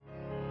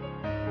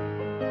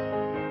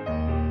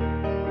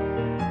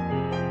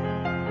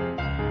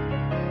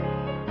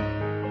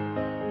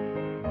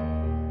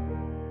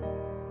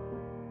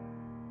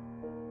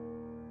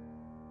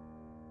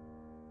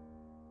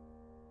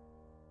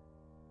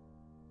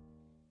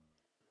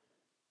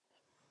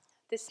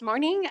This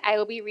morning, I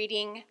will be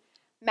reading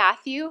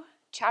Matthew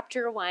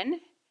chapter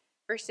 1,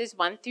 verses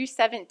 1 through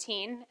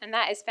 17, and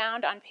that is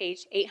found on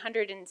page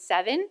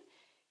 807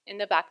 in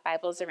the Black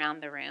Bibles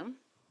around the room.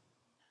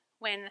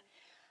 When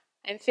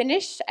I'm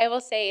finished, I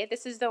will say,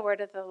 "This is the word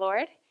of the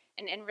Lord,"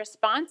 and in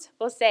response,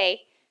 we'll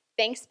say,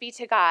 "Thanks be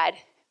to God,"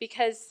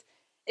 because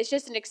it's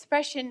just an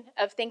expression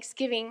of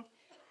thanksgiving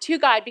to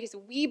God because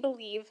we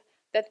believe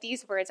that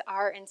these words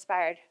are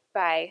inspired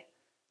by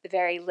the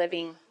very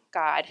living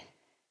God.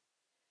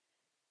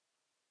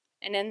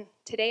 And then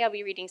today I'll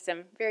be reading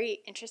some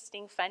very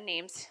interesting, fun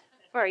names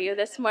for you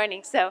this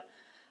morning. So,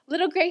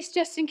 little grace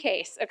just in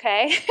case,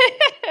 okay?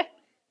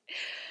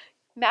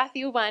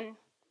 Matthew 1,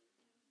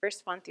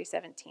 verse 1 through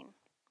 17.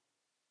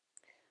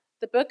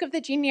 The book of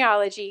the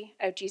genealogy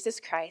of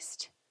Jesus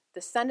Christ, the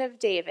son of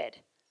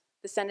David,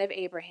 the son of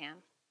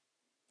Abraham.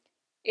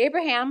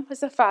 Abraham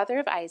was the father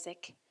of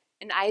Isaac,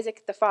 and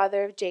Isaac the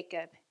father of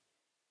Jacob,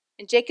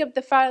 and Jacob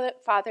the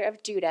father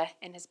of Judah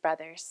and his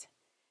brothers.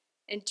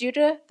 And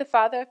Judah the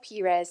father of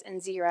Perez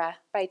and Zerah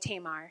by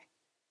Tamar,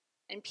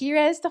 and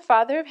Perez the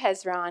father of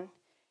Hezron,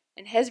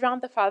 and Hezron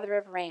the father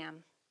of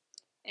Ram,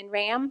 and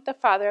Ram the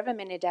father of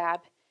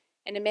Amminadab,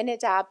 and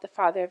Amminadab the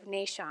father of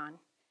Nahshon,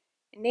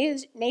 and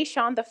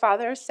Nahshon the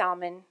father of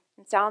Salmon,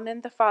 and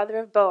Salmon the father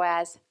of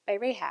Boaz by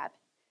Rahab,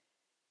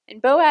 and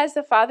Boaz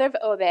the father of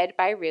Obed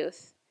by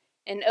Ruth,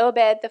 and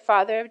Obed the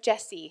father of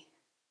Jesse,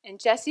 and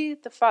Jesse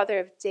the father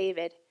of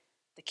David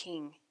the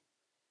king.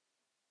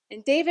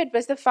 And David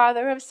was the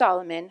father of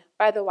Solomon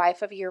by the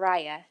wife of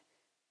Uriah,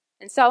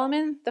 and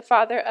Solomon the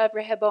father of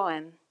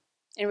Rehoboam,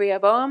 and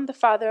Rehoboam the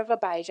father of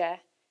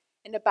Abijah,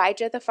 and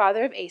Abijah the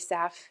father of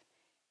Asaph,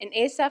 and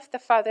Asaph the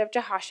father of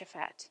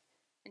Jehoshaphat,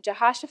 and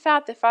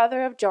Jehoshaphat the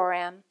father of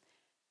Joram,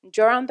 and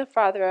Joram the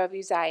father of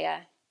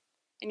Uzziah,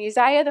 and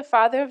Uzziah the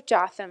father of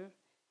Jotham,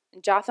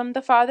 and Jotham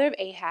the father of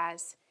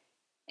Ahaz,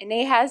 and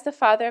Ahaz the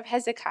father of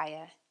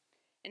Hezekiah,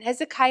 and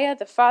Hezekiah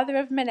the father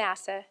of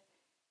Manasseh,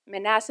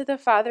 Manasseh the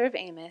father of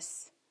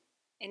Amos,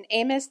 and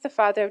Amos the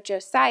father of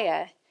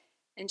Josiah,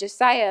 and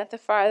Josiah the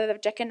father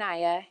of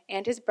Jeconiah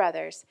and his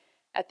brothers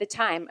at the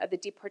time of the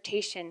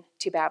deportation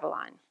to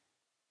Babylon.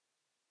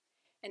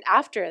 And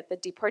after the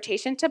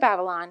deportation to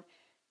Babylon,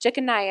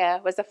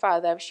 Jeconiah was the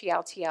father of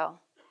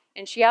Shealtiel,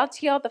 and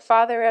Shealtiel the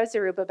father of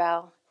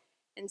Zerubbabel,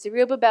 and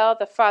Zerubbabel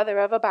the father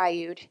of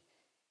Abiud,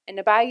 and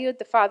Abiud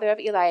the father of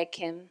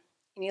Eliakim,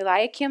 and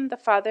Eliakim the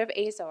father of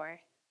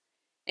Azor,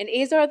 and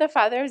Azor the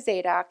father of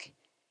Zadok,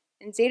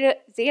 and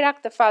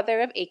Zadok the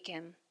father of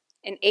Achim,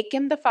 and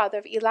Achim the father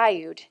of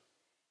Eliud,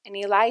 and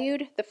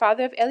Eliud the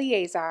father of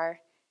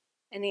Eleazar,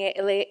 and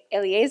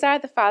Eleazar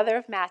the father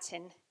of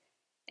Mattan,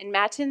 and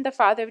Mattan the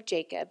father of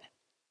Jacob,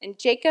 and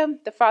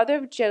Jacob the father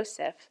of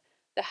Joseph,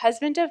 the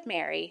husband of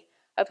Mary,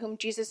 of whom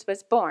Jesus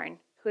was born,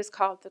 who is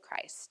called the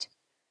Christ.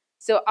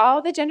 So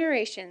all the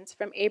generations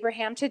from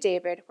Abraham to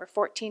David were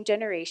 14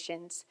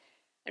 generations,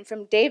 and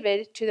from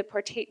David to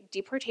the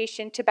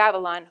deportation to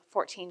Babylon,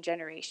 14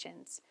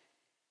 generations.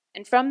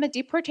 And from the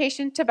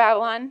deportation to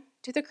Babylon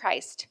to the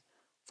Christ,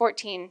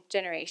 14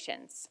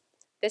 generations.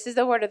 This is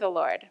the word of the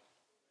Lord.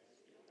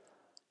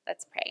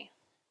 Let's pray.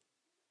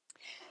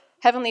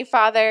 Heavenly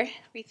Father,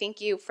 we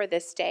thank you for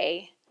this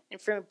day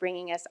and for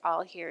bringing us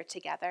all here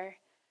together.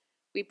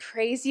 We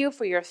praise you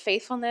for your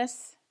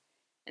faithfulness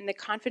and the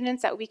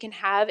confidence that we can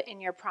have in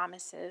your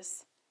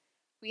promises.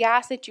 We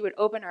ask that you would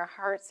open our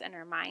hearts and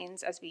our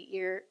minds as we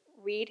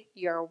read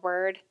your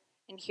word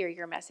and hear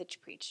your message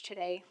preached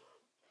today.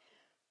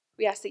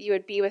 We ask that you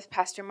would be with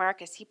Pastor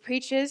Mark as he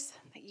preaches,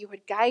 that you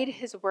would guide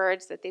his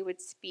words, that they would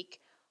speak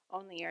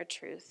only your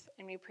truth.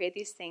 And we pray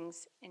these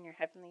things in your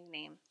heavenly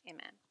name.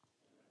 Amen.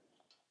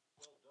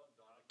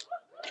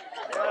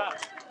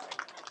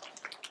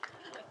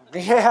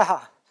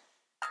 Yeah.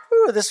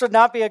 Ooh, this would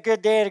not be a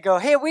good day to go,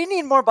 hey, we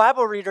need more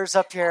Bible readers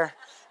up here.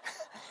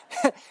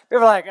 People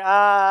are like,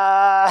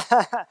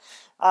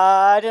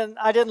 I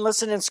didn't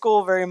listen in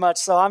school very much,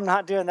 so I'm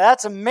not doing that.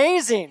 That's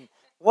amazing.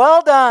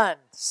 Well done.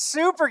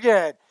 Super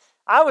good.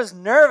 I was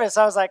nervous.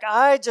 I was like,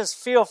 I just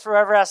feel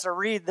forever has to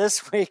read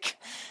this week.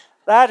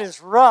 That is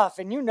rough,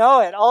 and you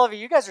know it. All of you.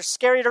 You guys are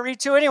scary to read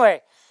too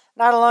anyway,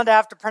 not alone to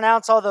have to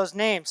pronounce all those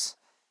names.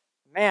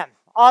 Man,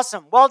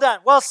 awesome. Well done.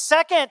 Well,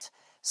 second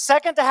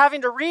to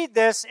having to read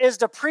this is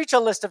to preach a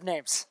list of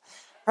names,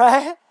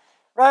 right?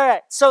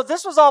 Right. So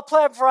this was all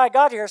planned before I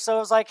got here. So it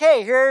was like,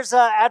 hey, here's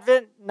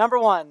Advent number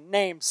 1,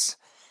 names.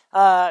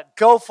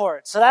 Go for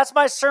it. So that's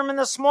my sermon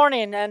this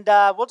morning, and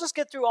we'll just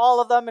get through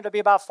all of them. It'll be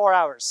about 4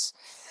 hours,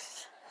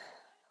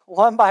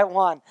 one by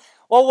one.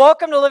 Well,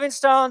 welcome to Living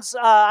Stones.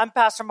 I'm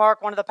Pastor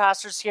Mark, one of the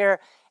pastors here,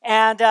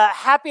 and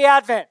happy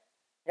Advent.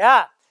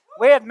 Yeah,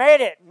 we have made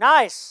it.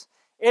 Nice.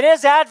 It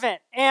is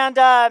Advent, and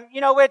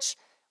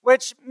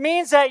which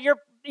means that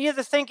you're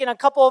either thinking a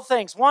couple of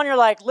things. One, you're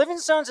like, Living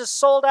Stones is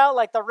sold out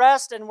like the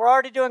rest, and we're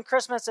already doing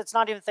Christmas. It's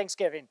not even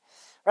Thanksgiving,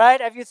 right?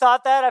 Have you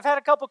thought that? I've had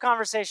a couple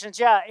conversations.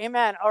 Yeah,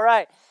 amen. All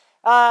right.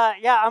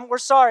 We're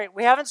sorry.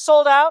 We haven't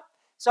sold out,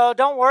 so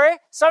don't worry.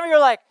 Some of you are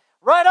like,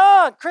 right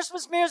on,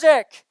 Christmas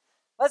music.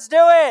 Let's do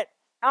it.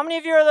 How many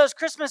of you are those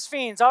Christmas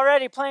fiends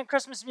already playing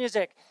Christmas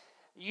music?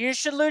 You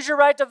should lose your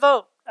right to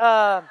vote.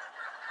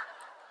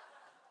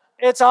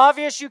 It's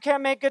obvious you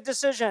can't make good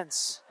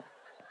decisions.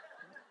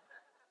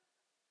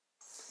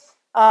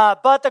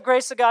 But the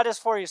grace of God is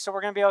for you, so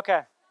we're going to be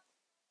okay.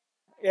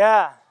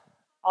 Yeah,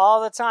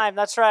 all the time.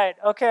 That's right.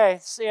 Okay,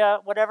 so yeah,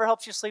 whatever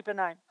helps you sleep at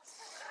night.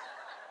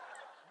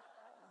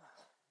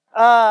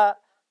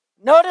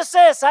 Notice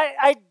this.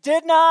 I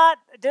did not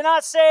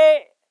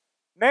say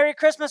Merry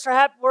Christmas or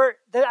Happy.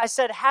 I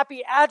said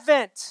Happy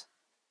Advent,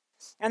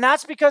 and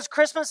that's because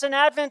Christmas and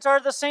Advent are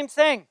the same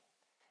thing.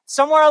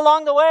 Somewhere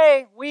along the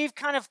way, we've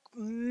kind of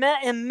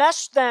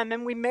enmeshed them,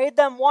 and we made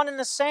them one and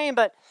the same,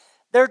 but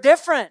they're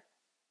different.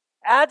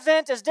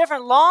 Advent is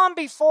different. Long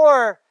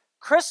before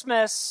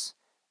Christmas,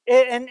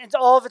 and it's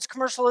all of its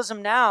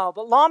commercialism now,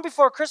 but long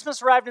before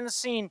Christmas arrived in the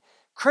scene,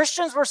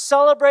 Christians were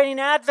celebrating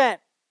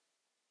Advent.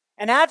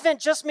 And Advent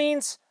just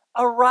means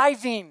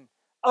arriving,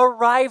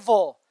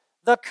 arrival,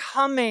 the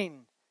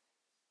coming.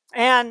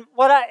 And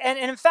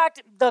in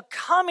fact, the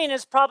coming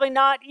is probably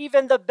not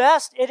even the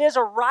best. It is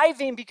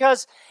arriving,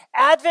 because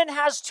Advent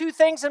has two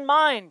things in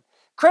mind.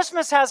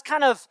 Christmas has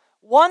kind of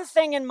one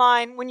thing in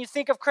mind when you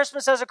think of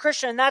Christmas as a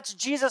Christian, and that's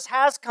Jesus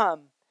has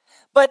come.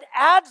 But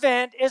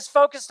Advent is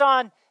focused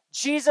on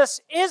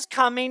Jesus is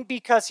coming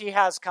because he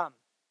has come.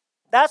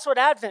 That's what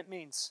Advent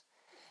means.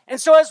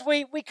 And so as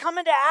we come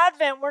into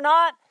Advent, we're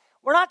not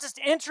just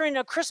entering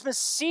a Christmas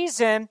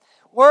season,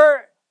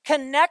 we're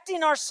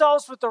connecting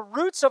ourselves with the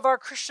roots of our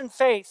Christian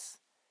faith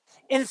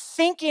in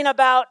thinking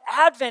about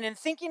Advent and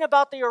thinking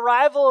about the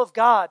arrival of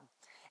God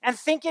and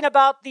thinking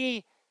about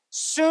the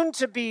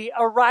soon-to-be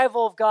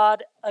arrival of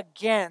God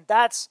again.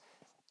 That's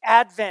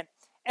Advent.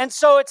 And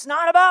so it's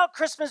not about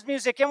Christmas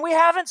music, and we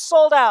haven't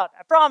sold out,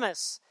 I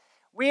promise.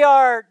 We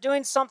are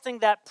doing something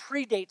that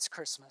predates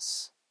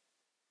Christmas.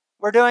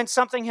 We're doing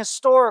something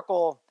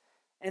historical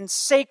and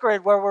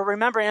sacred where we're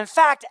remembering. In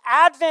fact,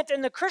 Advent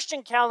in the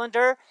Christian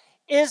calendar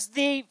is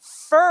the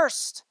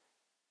first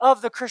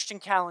of the Christian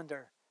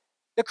calendar.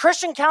 The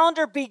Christian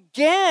calendar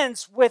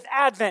begins with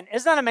Advent.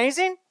 Isn't that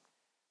amazing?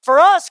 For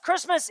us,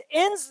 Christmas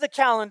ends the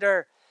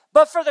calendar,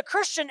 but for the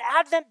Christian,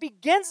 Advent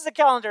begins the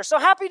calendar. So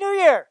Happy New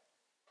Year.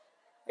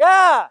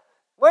 Yeah.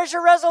 Where's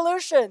your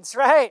resolutions,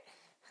 right?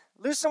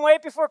 Lose some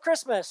weight before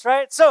Christmas,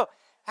 right? So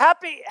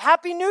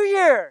Happy New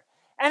Year.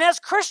 And as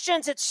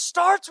Christians, it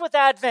starts with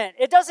Advent.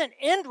 It doesn't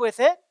end with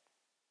it.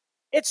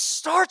 It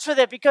starts with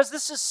it because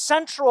this is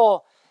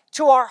central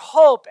to our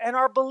hope and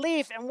our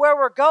belief and where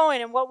we're going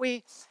and what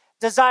we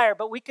desire.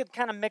 But we could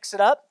kind of mix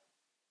it up.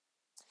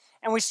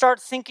 And we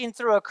start thinking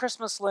through a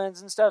Christmas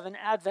lens instead of an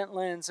Advent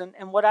lens,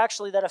 and what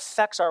actually that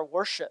affects our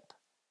worship.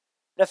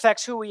 It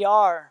affects who we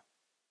are.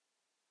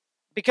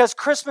 Because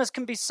Christmas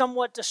can be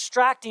somewhat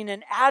distracting,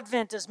 and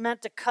Advent is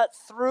meant to cut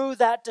through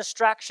that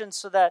distraction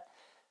so that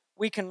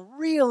we can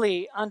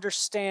really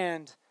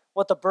understand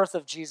what the birth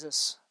of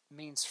Jesus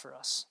means for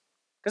us.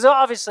 Because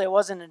obviously it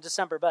wasn't in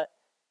December, but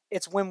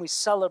it's when we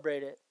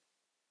celebrate it.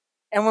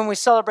 And when we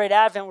celebrate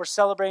Advent, we're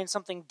celebrating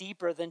something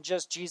deeper than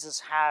just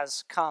Jesus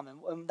has come.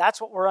 And that's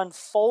what we're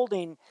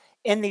unfolding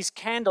in these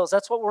candles.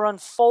 That's what we're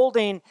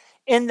unfolding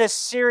in this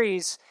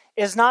series,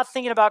 is not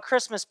thinking about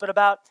Christmas, but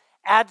about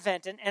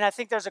Advent. And I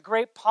think there's a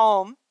great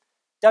poem.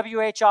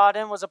 W.H.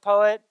 Auden was a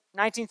poet,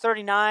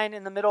 1939,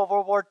 in the middle of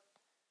World War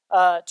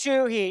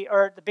II,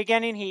 at the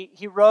beginning,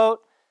 he wrote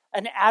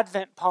an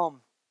Advent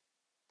poem.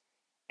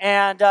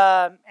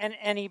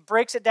 And he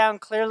breaks it down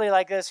clearly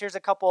like this. Here's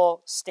a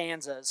couple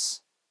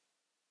stanzas.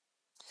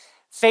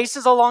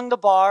 Faces along the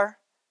bar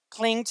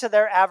cling to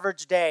their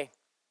average day.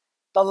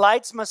 The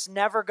lights must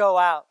never go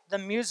out. The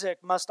music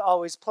must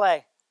always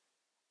play.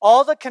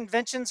 All the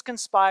conventions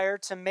conspire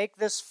to make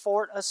this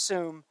fort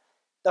assume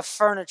the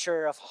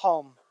furniture of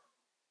home,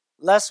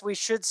 lest we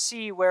should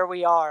see where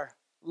we are,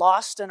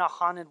 lost in a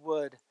haunted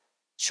wood,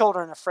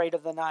 children afraid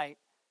of the night,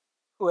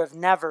 who have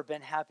never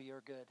been happy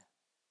or good.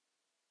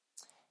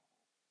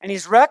 And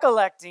he's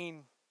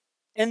recollecting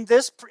in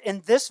this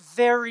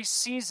very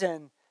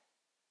season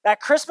that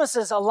Christmas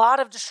is a lot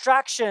of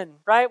distraction,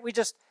 right? We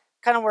just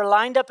kind of, we're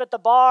lined up at the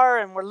bar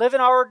and we're living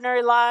our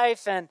ordinary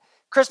life, and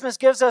Christmas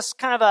gives us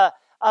kind of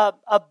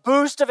a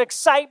boost of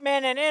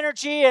excitement and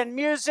energy and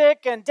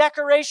music and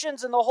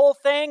decorations and the whole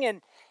thing,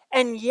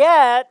 and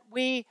yet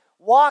we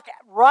walk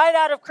right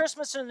out of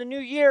Christmas and the new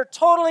year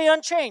totally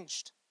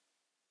unchanged.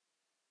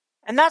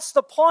 And that's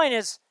the point,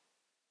 is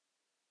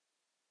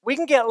we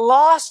can get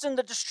lost in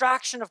the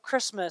distraction of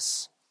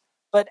Christmas,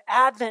 but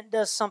Advent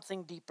does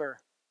something deeper.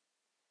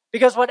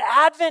 Because what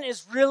Advent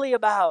is really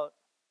about,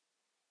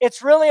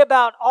 it's really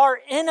about our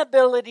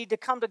inability to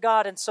come to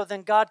God, and so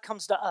then God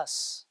comes to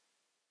us.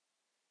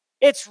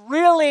 It's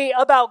really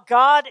about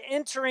God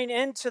entering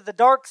into the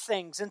dark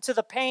things, into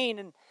the pain,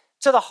 and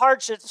to the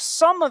hardships.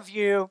 Some of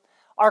you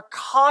are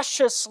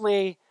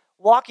cautiously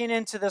walking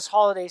into this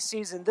holiday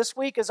season. This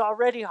week is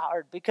already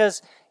hard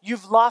because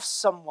you've lost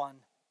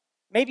someone,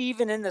 maybe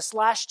even in this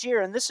last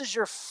year, and this is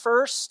your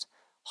first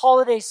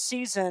holiday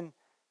season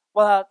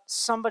without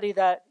somebody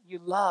that you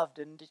loved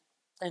and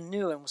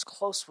knew and was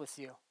close with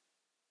you.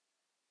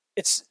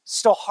 it's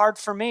still hard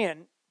for me.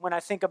 And when I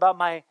think about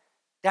my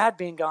dad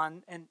being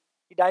gone, and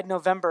he died in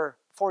November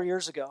 4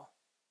 years ago,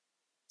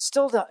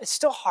 it's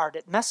still hard.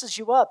 It messes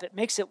you up. It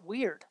makes it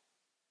weird.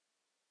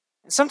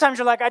 And sometimes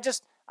you're like,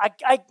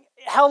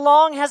 how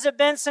long has it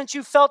been since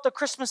you felt the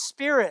Christmas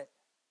spirit?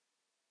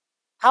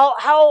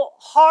 How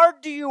hard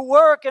do you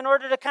work in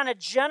order to kind of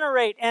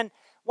generate? And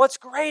what's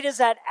great is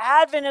that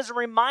Advent is a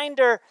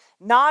reminder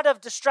not of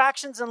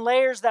distractions and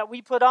layers that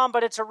we put on,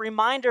 but it's a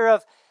reminder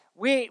of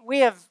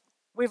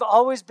we've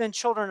always been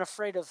children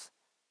afraid of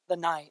the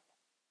night.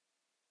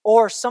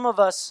 Or some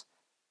of us,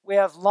 we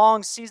have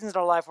long seasons in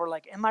our life where we're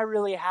like, am I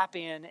really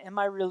happy and am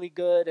I really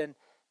good? And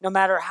no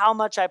matter how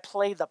much I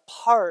play the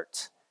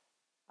part,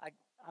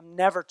 I'm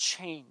never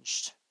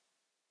changed.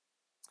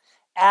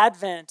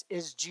 Advent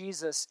is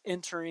Jesus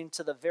entering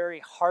to the very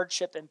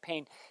hardship and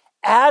pain.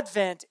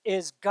 Advent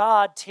is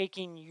God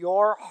taking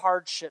your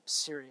hardship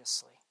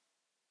seriously.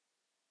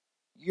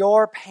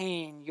 Your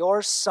pain,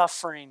 your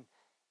suffering.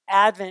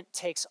 Advent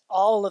takes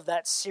all of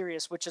that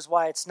serious, which is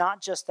why it's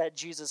not just that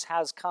Jesus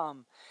has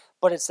come,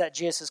 but it's that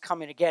Jesus is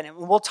coming again. And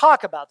we'll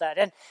talk about that.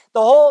 And the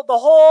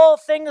whole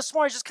thing this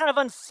morning is just kind of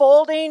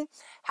unfolding.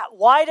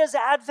 Why does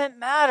Advent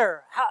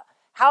matter?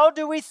 How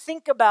do we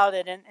think about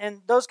it?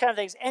 And those kind of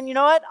things. And you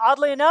know what?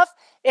 Oddly enough,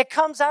 it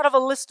comes out of a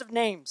list of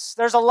names.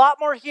 There's a lot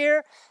more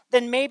here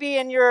than maybe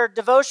in your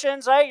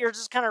devotions, right? You're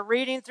just kind of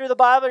reading through the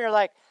Bible and you're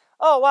like,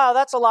 oh, wow,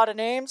 that's a lot of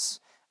names.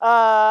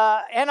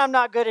 And I'm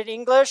not good at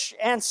English.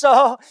 And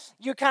so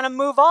you kind of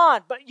move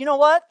on. But you know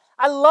what?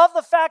 I love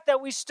the fact that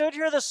we stood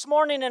here this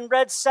morning and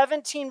read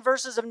 17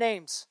 verses of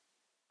names.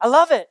 I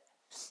love it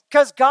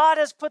because God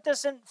has put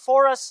this in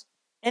for us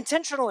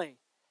intentionally.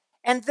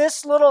 And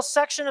this little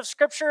section of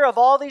scripture of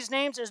all these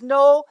names is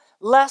no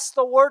less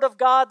the word of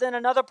God than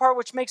another part,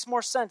 which makes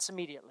more sense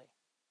immediately.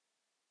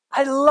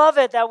 I love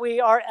it that we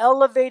are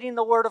elevating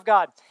the word of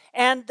God.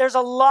 And there's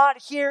a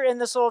lot here in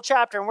this little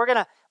chapter. And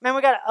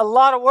we got a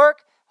lot of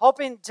work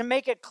hoping to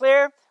make it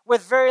clear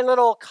with very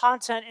little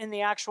content in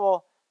the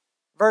actual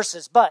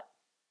verses. But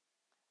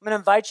I'm going to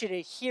invite you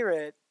to hear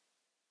it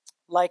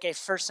like a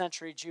first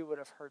century Jew would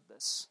have heard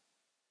this,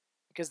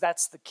 because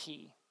that's the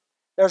key.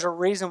 There's a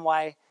reason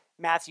why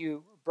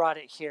Matthew brought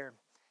it here.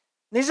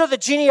 These are the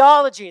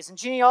genealogies, and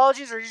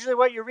genealogies are usually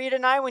what you read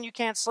at night when you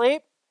can't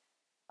sleep.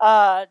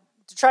 To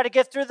try to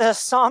get through the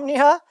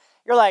insomnia,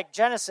 you're like,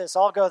 Genesis,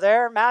 I'll go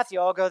there. Matthew,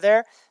 I'll go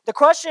there. The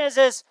question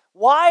is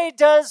why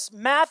does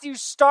Matthew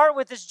start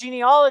with this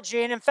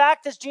genealogy? And in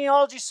fact, this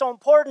genealogy is so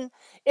important,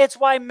 it's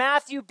why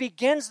Matthew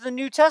begins the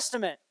New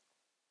Testament.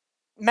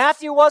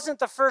 Matthew wasn't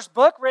the first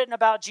book written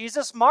about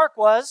Jesus. Mark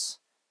was.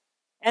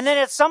 And then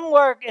it's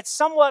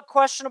somewhat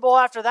questionable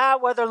after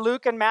that whether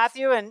Luke and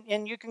Matthew,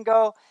 and you can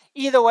go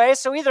either way.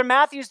 So either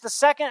Matthew's the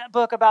second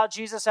book about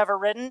Jesus ever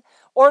written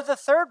or the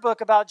third book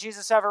about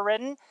Jesus ever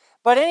written.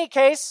 But in any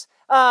case,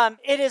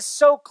 it is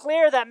so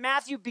clear that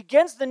Matthew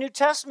begins the New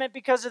Testament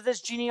because of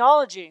this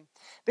genealogy.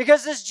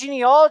 Because this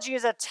genealogy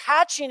is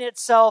attaching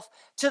itself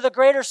to the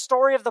greater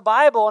story of the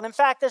Bible. And in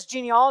fact, this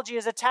genealogy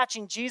is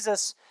attaching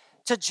Jesus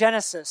to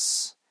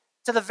Genesis,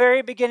 to the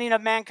very beginning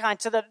of mankind,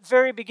 to the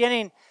very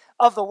beginning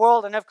of the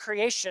world and of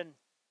creation.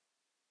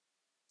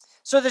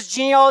 So this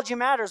genealogy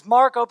matters.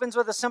 Mark opens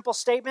with a simple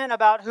statement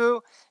about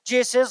who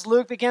Jesus is.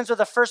 Luke begins with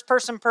a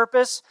first-person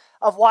purpose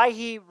of why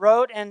he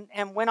wrote and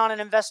went on an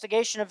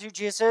investigation of who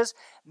Jesus is.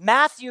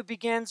 Matthew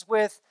begins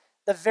with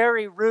the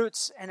very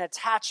roots and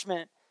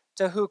attachment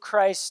to who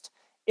Christ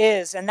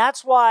is. And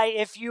that's why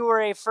if you were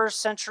a first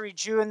century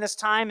Jew in this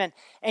time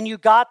and you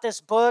got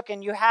this book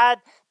and you had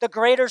the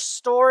greater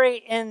story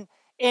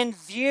in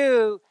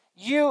view,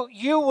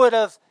 you would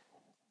have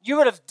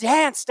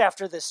danced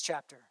after this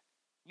chapter.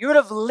 You would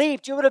have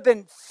leaped. You would have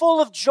been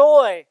full of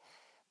joy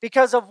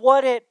because of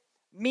what it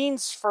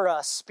means for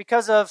us,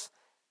 because of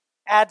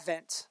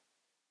Advent.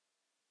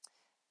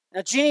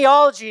 Now,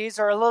 genealogies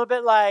are a little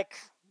bit like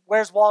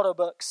Where's Waldo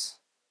books.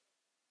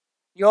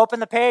 You open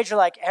the page, you're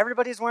like,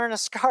 everybody's wearing a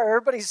scarf,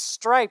 everybody's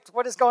striped.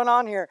 What is going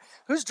on here?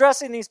 Who's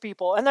dressing these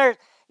people? And they're,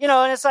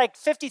 and it's like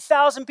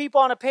 50,000 people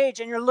on a page,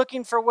 and you're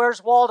looking for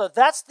Where's Waldo.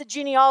 That's the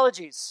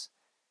genealogies.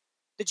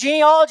 The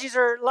genealogies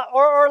are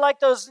or like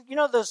those,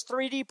 those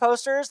 3D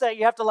posters that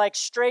you have to like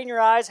strain your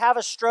eyes, have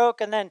a stroke,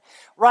 and then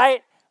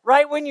right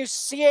when you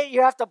see it,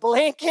 you have to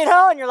blink,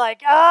 and you're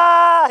like,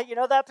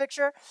 that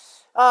picture?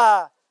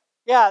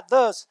 Yeah,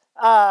 those.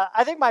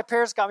 I think my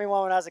parents got me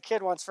one when I was a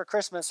kid once for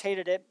Christmas,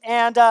 hated it.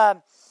 And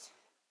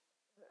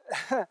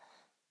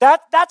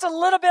that's a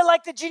little bit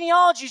like the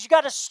genealogies. You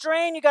got to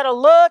strain, you got to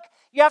look,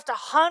 you have to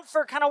hunt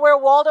for kind of where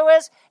Waldo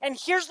is. And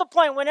here's the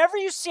point. Whenever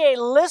you see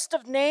a list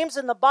of names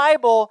in the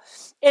Bible,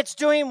 it's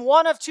doing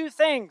one of two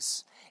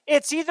things.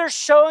 It's either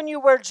showing you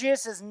where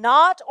Jesus is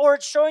not, or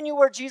it's showing you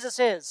where Jesus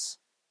is.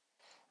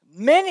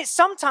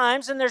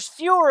 Sometimes, and there's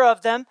fewer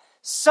of them,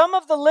 some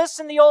of the lists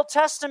in the Old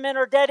Testament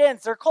are dead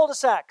ends. They're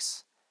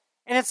cul-de-sacs.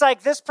 And it's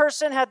like this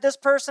person had this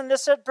person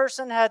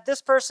had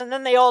this person,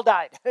 then they all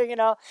died.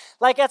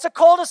 Like that's a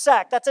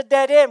cul-de-sac. That's a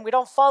dead end. We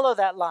don't follow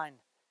that line.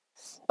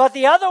 But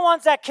the other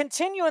ones that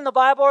continue in the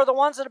Bible are the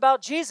ones that are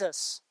about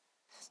Jesus.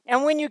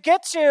 And when you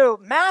get to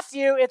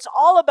Matthew, it's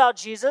all about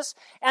Jesus.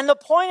 And the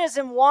point is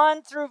in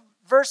 1 through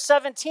verse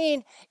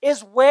 17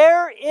 is,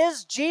 where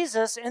is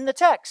Jesus in the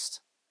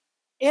text?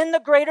 In the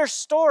greater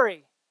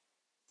story.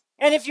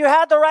 And if you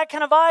had the right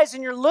kind of eyes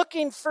and you're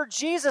looking for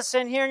Jesus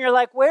in here and you're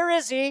like, where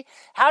is he?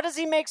 How does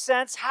he make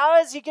sense? How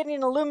is he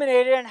getting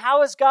illuminated? And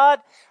how is God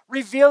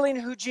revealing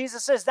who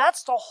Jesus is?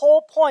 That's the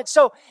whole point.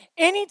 So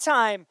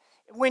anytime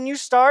when you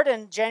start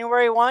in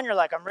January 1, you're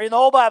like, I'm reading the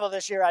whole Bible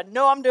this year. I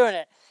know I'm doing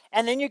it.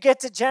 And then you get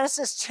to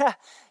Genesis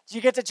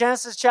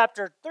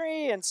chapter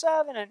 3 and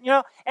 7,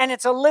 and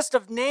it's a list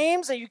of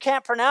names that you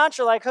can't pronounce.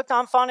 You're like, hooked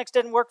on phonics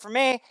didn't work for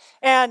me.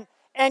 And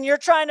you're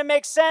trying to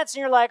make sense,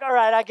 and you're like, all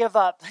right, I give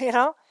up,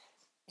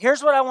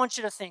 Here's what I want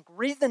you to think.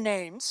 Read the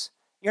names.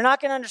 You're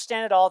not going to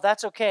understand it all.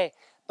 That's okay.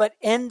 But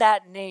in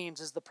that names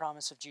is the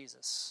promise of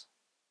Jesus.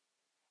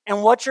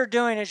 And what you're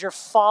doing is you're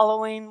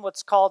following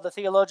what's called, the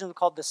theologians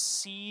called the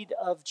seed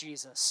of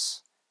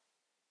Jesus.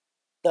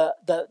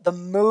 The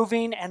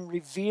moving and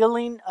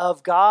revealing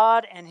of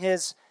God and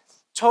his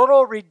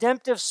total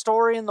redemptive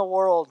story in the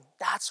world.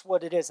 That's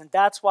what it is. And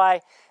that's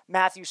why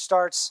Matthew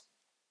starts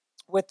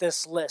with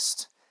this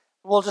list.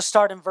 We'll just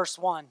start in verse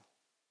 1.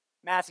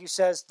 Matthew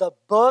says, the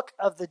book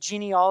of the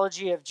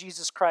genealogy of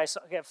Jesus Christ.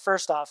 Okay,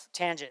 first off,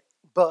 tangent,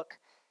 book.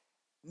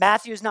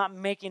 Matthew's not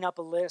making up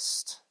a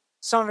list.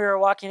 Some of you are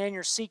walking in,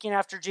 you're seeking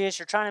after Jesus,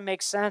 you're trying to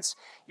make sense.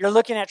 You're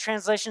looking at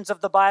translations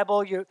of the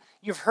Bible.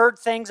 You've heard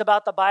things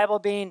about the Bible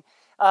being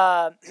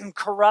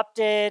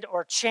corrupted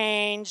or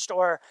changed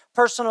or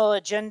personal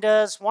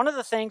agendas. One of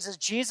the things is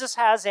Jesus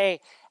has a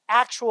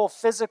actual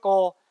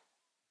physical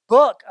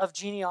book of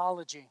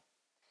genealogy.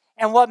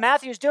 And what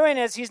Matthew's doing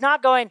is he's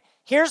not going,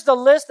 here's the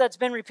list that's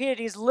been repeated.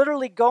 He's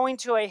literally going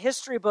to a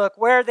history book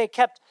where they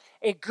kept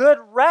a good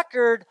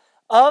record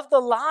of the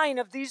line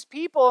of these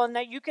people and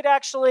that you could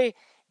actually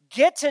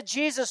get to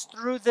Jesus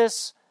through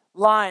this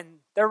line.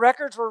 Their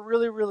records were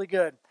really, really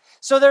good.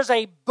 So there's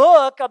a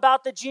book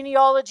about the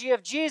genealogy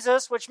of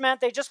Jesus, which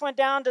meant they just went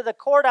down to the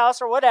courthouse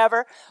or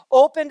whatever,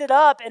 opened it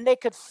up, and they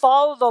could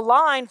follow the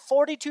line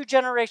 42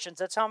 generations.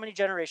 That's how many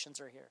generations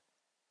are here.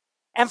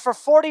 And for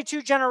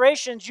 42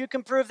 generations, you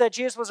can prove that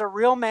Jesus was a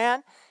real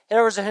man.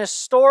 There was a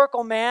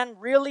historical man,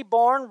 really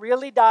born,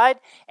 really died.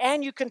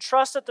 And you can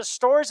trust that the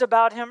stories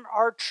about him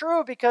are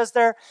true because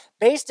they're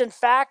based in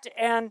fact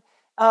and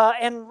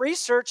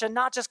research and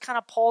not just kind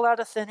of pulled out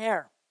of thin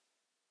air.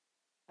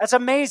 That's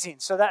amazing.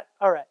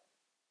 All right,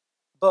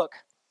 book.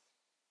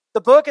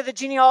 The book of the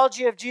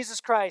genealogy of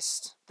Jesus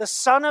Christ, the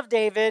son of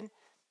David,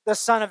 the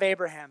son of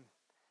Abraham.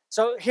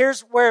 So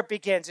here's where it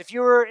begins. If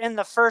you were in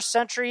the first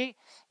century,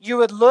 you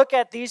would look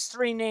at these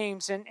three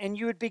names and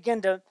you would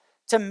begin to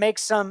make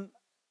some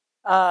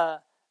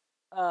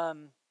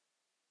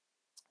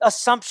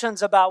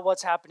assumptions about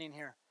what's happening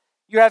here.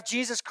 You have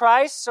Jesus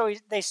Christ, so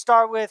they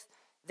start with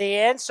the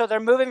end. So they're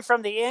moving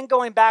from the end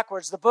going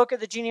backwards. The book of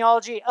the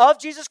genealogy of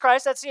Jesus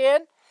Christ, that's the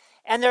end.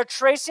 And they're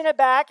tracing it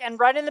back. And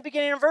right in the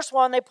beginning of verse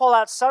 1, they pull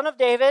out son of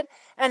David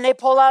and they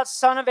pull out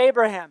son of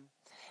Abraham.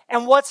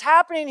 And what's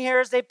happening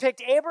here is they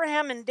picked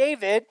Abraham and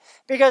David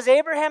because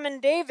Abraham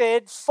and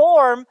David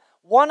form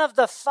one of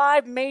the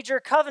 5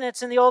 major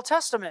covenants in the Old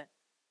Testament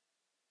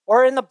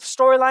or in the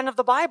storyline of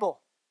the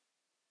Bible.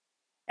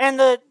 And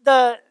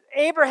the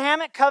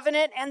Abrahamic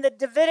covenant and the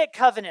Davidic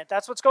covenant,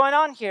 that's what's going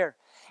on here.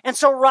 And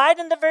so right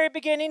in the very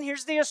beginning,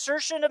 here's the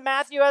assertion of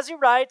Matthew as he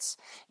writes.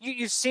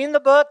 You've seen the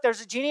book.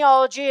 There's a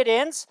genealogy. It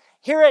ends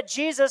here at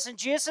Jesus, and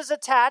Jesus is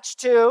attached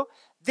to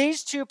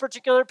these two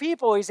particular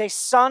people. He's a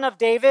son of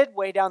David,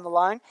 way down the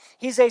line.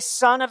 He's a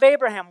son of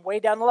Abraham, way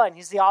down the line.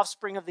 He's the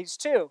offspring of these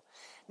two.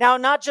 Now,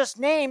 not just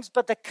names,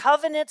 but the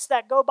covenants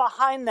that go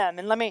behind them.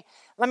 And let me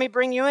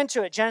bring you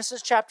into it.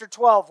 Genesis chapter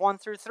 12, 1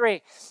 through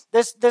 3.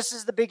 This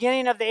is the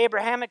beginning of the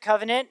Abrahamic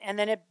covenant, and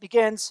then it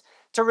begins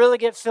to really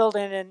get filled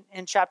in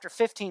chapter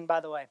 15, by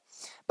the way.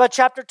 But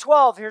chapter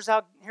 12, here's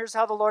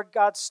how the Lord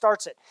God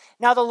starts it.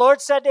 Now the Lord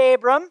said to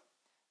Abram,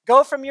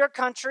 go from your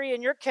country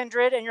and your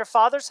kindred and your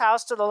father's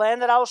house to the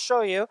land that I will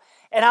show you,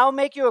 and I will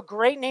make you a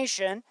great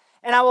nation,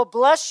 and I will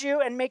bless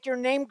you and make your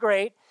name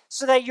great,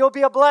 so that you'll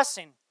be a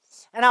blessing.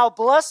 And I will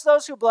bless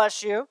those who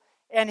bless you,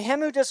 and him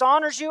who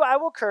dishonors you I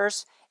will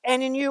curse,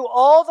 and in you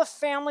all the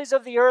families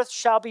of the earth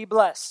shall be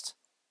blessed.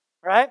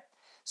 Right?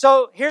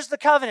 So here's the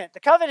covenant.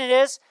 The covenant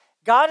is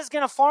God is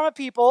going to form a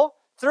people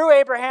through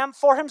Abraham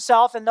for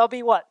himself, and they'll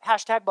be what?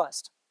 #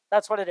 blessed.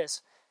 That's what it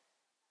is.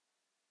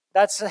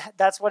 That's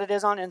what it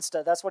is on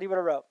Insta. That's what he would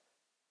have wrote.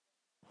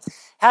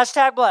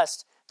 #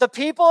 blessed. The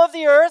people of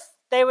the earth,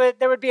 there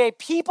would be a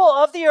people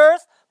of the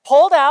earth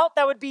pulled out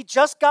that would be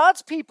just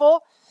God's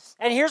people.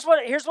 And here's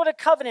what a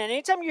covenant.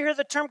 Anytime you hear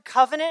the term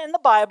covenant in the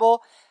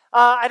Bible,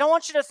 I don't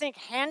want you to think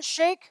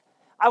handshake.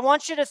 I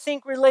want you to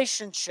think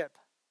relationship.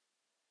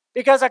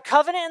 Because a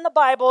covenant in the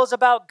Bible is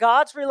about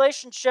God's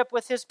relationship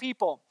with his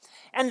people.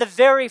 And the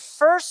very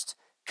first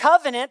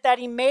covenant that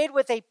he made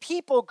with a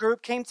people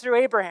group came through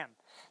Abraham.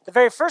 The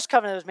very first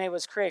covenant that was made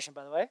was creation,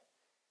 by the way.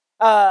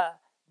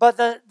 But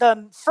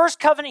the first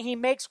covenant he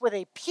makes with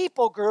a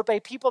people group, a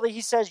people that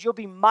he says, you'll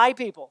be my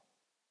people.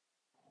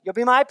 You'll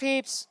be my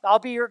peeps. I'll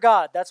be your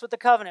God. That's what the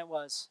covenant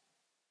was.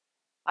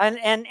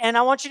 And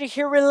I want you to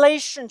hear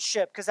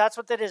relationship, because that's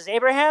what that is.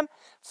 Abraham,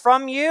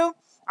 from you,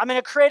 I'm going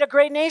to create a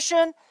great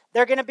nation.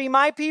 They're going to be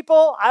my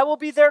people. I will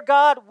be their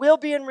God. We'll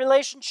be in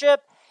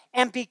relationship.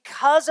 And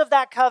because of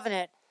that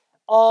covenant,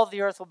 all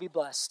the earth will be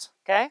blessed.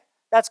 Okay?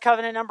 That's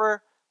covenant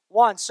number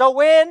 1. So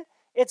when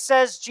it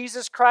says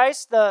Jesus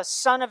Christ, the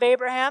son of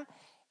Abraham,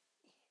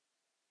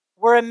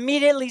 we're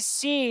immediately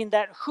seeing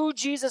that who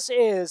Jesus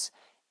is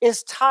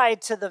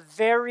tied to the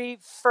very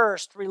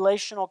first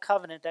relational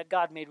covenant that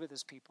God made with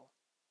his people.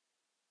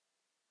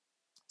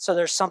 So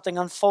there's something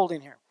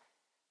unfolding here.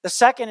 The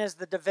second is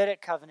the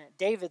Davidic covenant,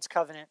 David's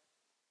covenant.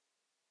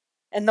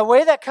 And the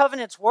way that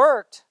covenants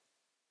worked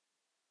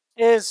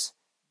is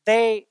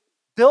they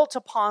built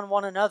upon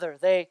one another.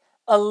 They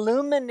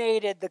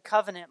illuminated the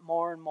covenant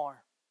more and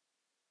more.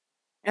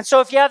 And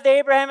so if you have the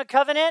Abrahamic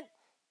covenant,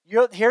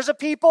 here's a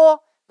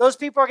people, those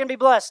people are going to be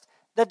blessed.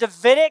 The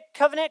Davidic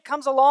covenant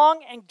comes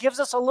along and gives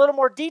us a little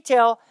more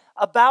detail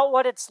about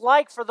what it's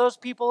like for those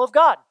people of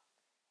God.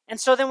 And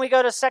so then we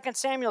go to 2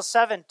 Samuel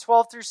 7,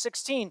 12 through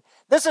 16.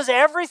 This is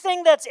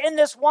everything that's in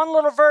this one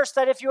little verse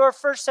that if you were a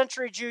first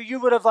century Jew, you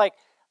would have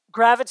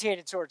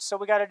gravitated towards. So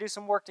we got to do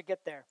some work to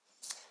get there.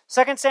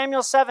 2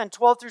 Samuel 7,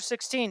 12 through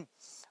 16.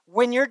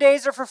 When your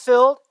days are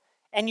fulfilled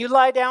and you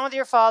lie down with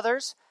your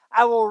fathers,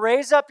 I will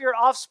raise up your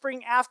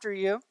offspring after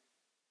you,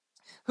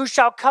 who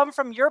shall come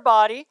from your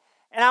body,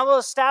 and I will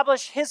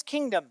establish his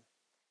kingdom.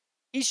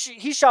 He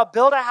shall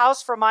build a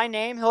house for my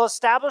name. He'll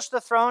establish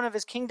the throne of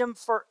his kingdom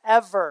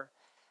forever.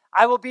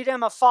 I will be to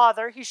him a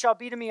father. He shall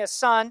be to me a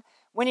son.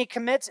 When he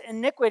commits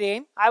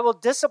iniquity, I will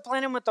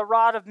discipline him with the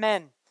rod of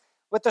men,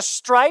 with the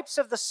stripes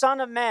of the Son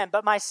of Man.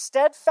 But my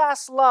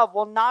steadfast love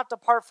will not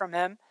depart from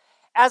him,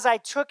 as I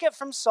took it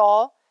from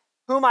Saul,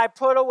 whom I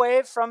put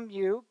away from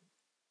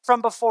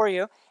before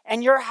you.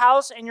 And your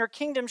house and your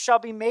kingdom shall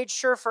be made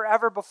sure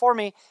forever before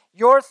me.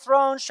 Your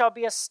throne shall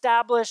be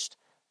established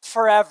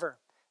forever.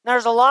 Now,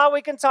 there's a lot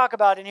we can talk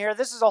about in here.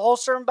 This is a whole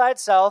sermon by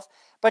itself.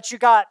 But you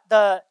got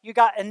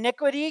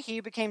iniquity.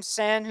 He became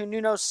sin, who knew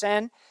no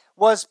sin,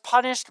 was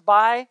punished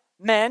by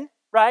men,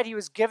 right? He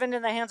was given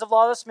in the hands of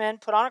lawless men,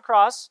 put on a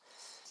cross.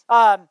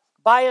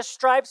 By his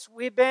stripes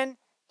we've been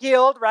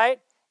healed, right?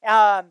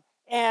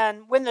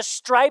 And when the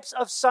stripes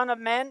of Son of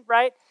Men,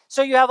 right?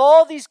 So you have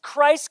all these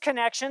Christ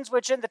connections,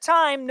 which in the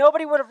time,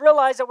 nobody would have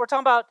realized that we're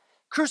talking about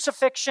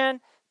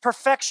crucifixion,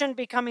 perfection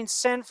becoming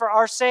sin for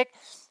our sake.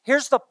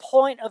 Here's the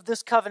point of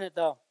this covenant,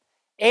 though.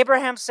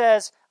 Abraham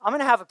says, I'm going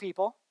to have a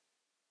people,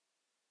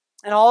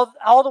 and all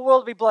the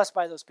world will be blessed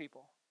by those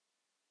people.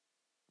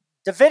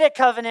 Davidic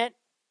covenant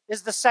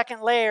is the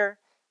second layer,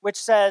 which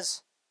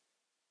says,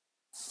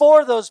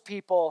 for those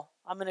people,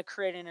 I'm going to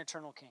create an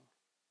eternal king.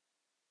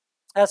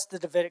 That's the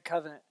Davidic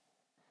covenant.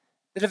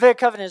 The Davidic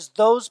covenant is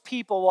those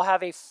people will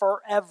have a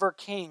forever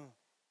king.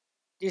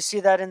 Do you see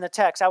that in the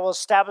text? I will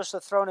establish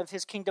the throne of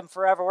his kingdom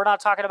forever. We're not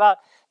talking about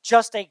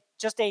just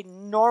a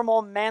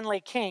normal manly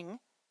king,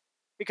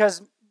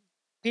 because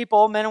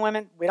people, men and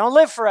women, we don't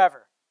live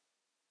forever.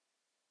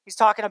 He's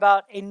talking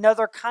about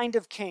another kind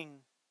of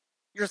king.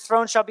 Your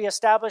throne shall be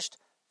established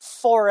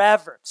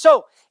forever.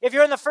 So, if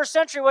you're in the first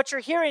century, what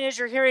you're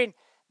hearing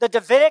the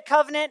Davidic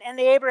covenant and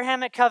the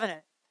Abrahamic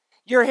covenant.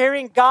 You're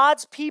hearing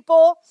God's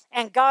people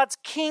and God's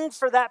king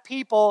for that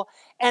people,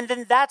 and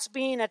then that's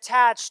being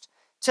attached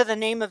to the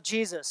name of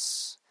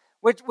Jesus,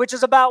 which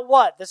is about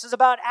what? This is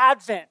about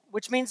Advent,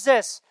 which means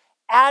this.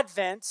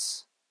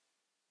 Advent's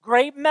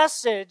great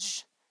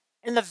message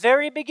in the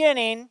very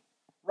beginning,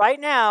 right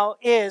now,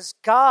 is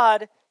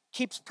God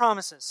keeps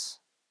promises.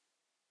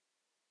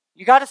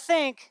 You got to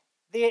think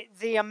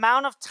the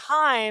amount of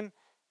time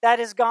that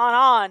has gone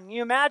on.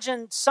 You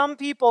imagine some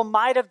people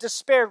might have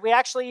despaired. We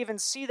actually even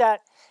see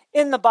that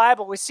in the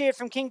Bible. We see it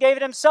from King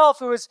David himself,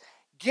 who was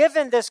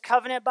given this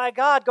covenant by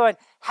God, going,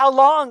 how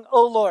long,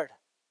 O Lord?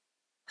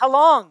 How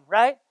long,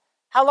 right?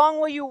 How long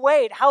will you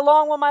wait? How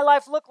long will my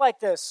life look like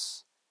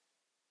this?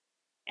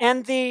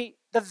 And the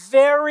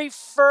very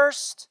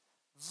first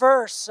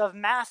verse of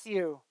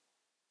Matthew,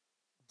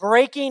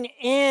 breaking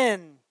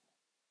in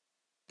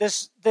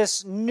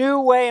this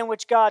new way in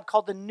which God,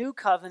 called the new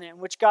covenant, in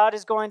which God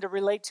is going to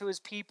relate to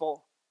his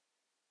people,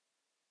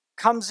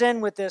 comes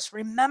in with this.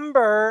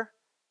 Remember,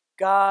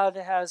 God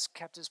has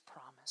kept his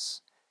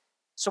promise.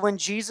 So when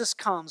Jesus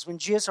comes, when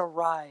Jesus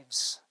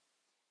arrives,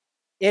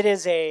 it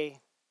is a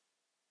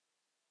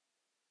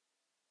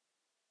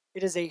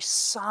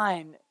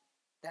sign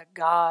that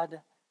God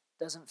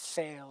doesn't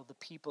fail the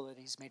people that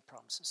he's made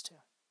promises to.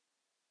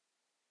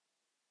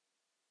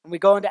 When we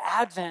go into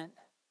Advent,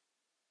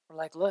 we're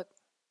like, look,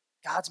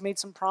 God's made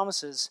some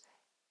promises,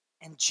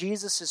 and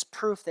Jesus is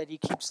proof that he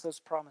keeps those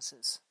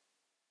promises.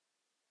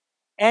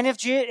 And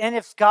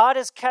if God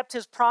has kept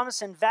his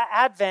promise in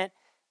Advent,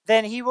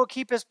 then he will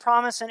keep his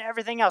promise in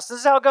everything else. This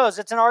is how it goes.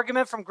 It's an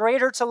argument from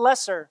greater to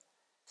lesser.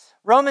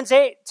 Romans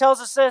 8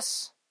 tells us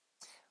this.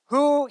 He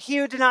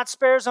who did not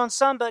spare his own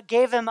son, but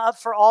gave him up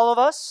for all of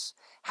us,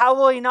 how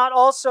will he not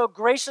also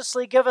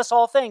graciously give us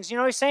all things? You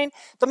know what he's saying?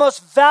 The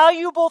most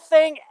valuable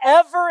thing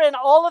ever in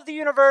all of the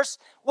universe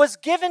was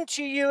given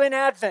to you in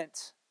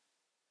Advent.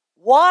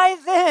 Why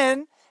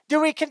then do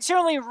we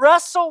continually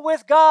wrestle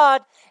with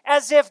God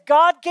as if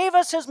God gave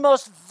us his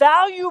most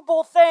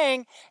valuable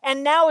thing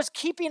and now is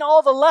keeping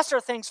all the lesser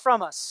things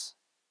from us?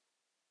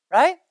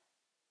 Right?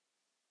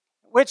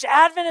 Which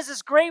Advent is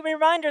this great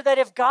reminder that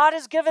if God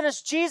has given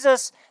us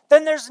Jesus,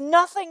 then there's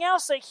nothing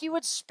else that he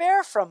would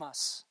spare from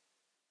us.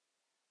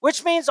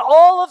 Which means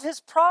all of his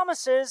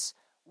promises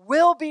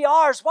will be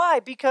ours. Why?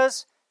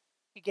 Because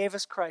he gave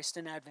us Christ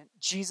in Advent.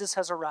 Jesus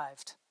has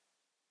arrived.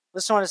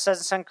 Listen to what it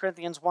says in 2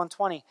 Corinthians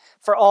 1:20.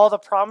 For all the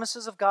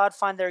promises of God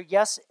find their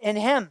yes in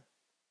him.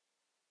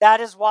 That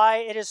is why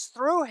it is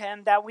through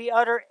him that we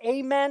utter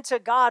amen to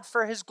God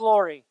for his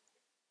glory.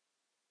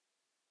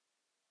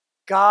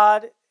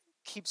 God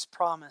keeps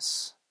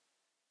promise.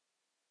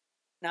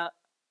 Now,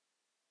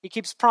 he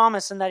keeps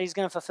promise in that he's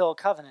going to fulfill a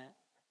covenant,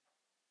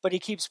 but he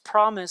keeps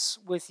promise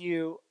with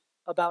you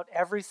about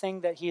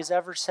everything that he has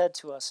ever said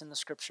to us in the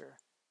scripture.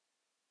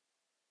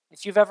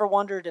 If you've ever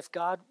wondered if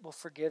God will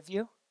forgive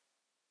you,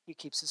 he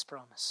keeps his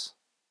promise.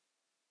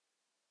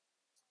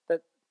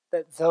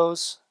 That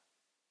those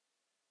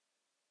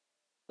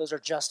are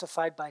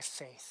justified by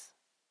faith,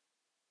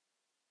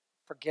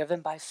 forgiven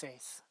by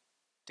faith,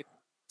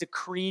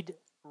 decreed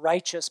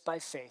righteous by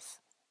faith.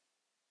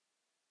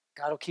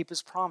 God will keep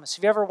his promise.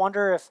 Have you ever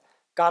wondered if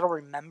God will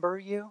remember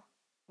you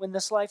when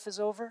this life is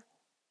over?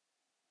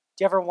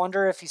 Do you ever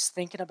wonder if he's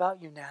thinking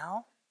about you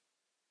now?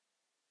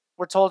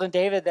 We're told in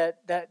David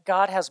that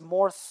God has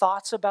more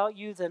thoughts about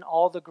you than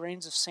all the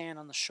grains of sand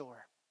on the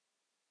shore.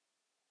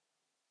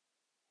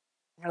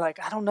 And you're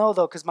like, I don't know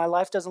though, because my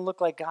life doesn't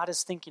look like God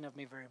is thinking of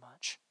me very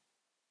much.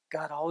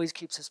 God always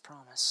keeps his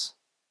promise.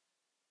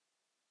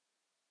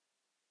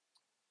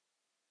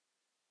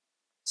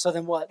 So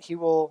then what? He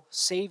will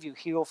save you.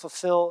 He will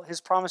fulfill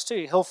his promise to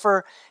you. He'll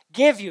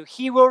forgive you.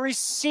 He will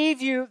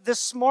receive you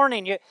this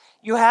morning.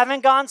 You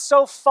haven't gone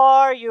so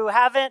far. You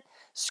haven't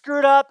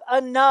screwed up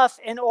enough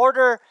in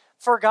order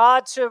for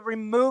God to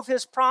remove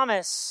his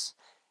promise.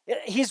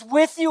 He's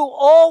with you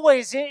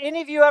always.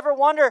 Any of you ever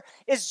wonder,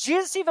 is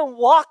Jesus even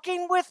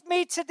walking with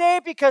me today?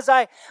 Because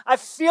I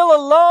feel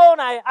alone.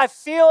 I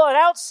feel an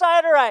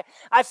outsider.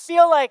 I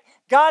feel like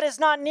God is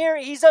not near.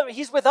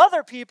 He's with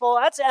other people.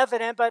 That's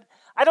evident, but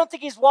I don't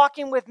think he's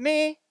walking with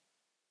me.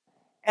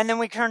 And then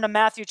we turn to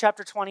Matthew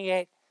chapter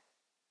 28.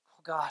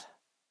 Oh God,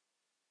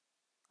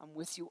 I'm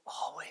with you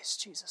always,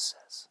 Jesus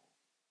says.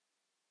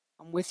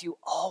 I'm with you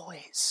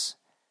always.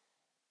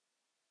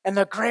 And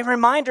the great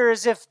reminder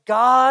is if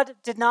God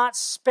did not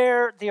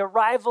spare the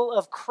arrival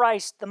of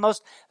Christ, the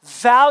most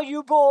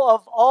valuable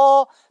of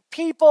all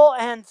people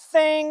and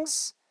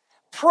things,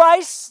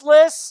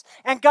 priceless,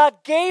 and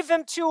God gave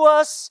him to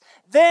us,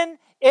 then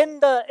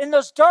in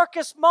those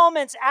darkest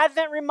moments,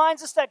 Advent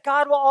reminds us that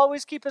God will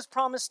always keep his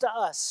promise to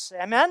us.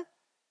 Amen?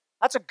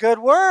 That's a good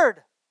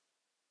word.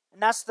 And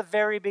that's the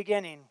very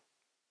beginning.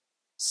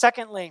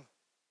 Secondly,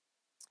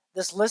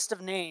 this list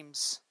of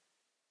names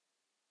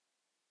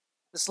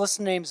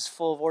is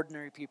full of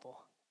ordinary people.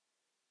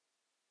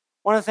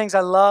 One of the things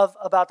I love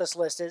about this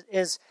list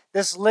is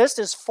this list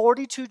is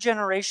 42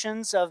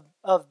 generations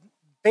of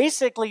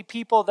basically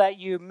people that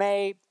you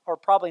may or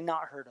probably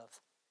not heard of.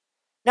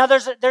 Now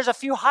there's a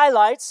few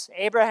highlights: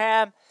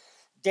 Abraham,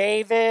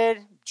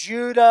 David,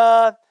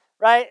 Judah,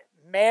 right?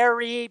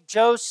 Mary,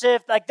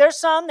 Joseph. Like there's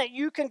some that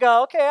you can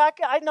go, okay,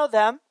 I know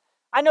them.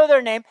 I know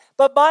their name.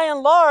 But by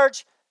and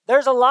large,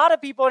 there's a lot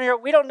of people in here,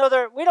 we don't know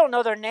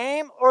their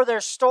name or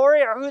their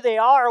story or who they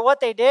are or what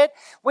they did.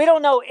 We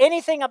don't know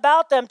anything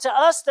about them. To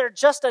us, they're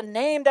just a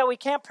name that we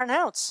can't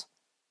pronounce.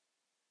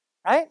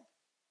 Right?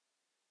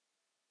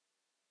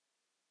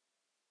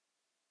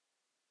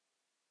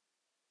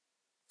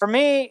 For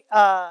me,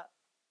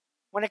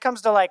 when it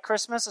comes to like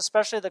Christmas,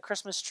 especially the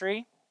Christmas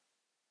tree,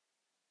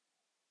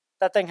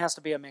 that thing has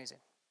to be amazing.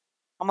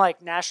 I'm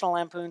like National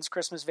Lampoon's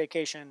Christmas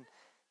Vacation,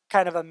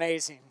 kind of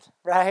amazing,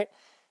 right?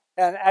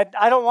 And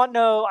I don't want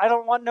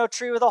no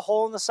tree with a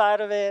hole in the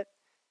side of it.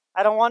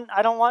 I don't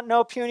want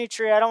no puny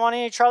tree. I don't want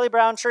any Charlie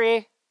Brown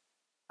tree.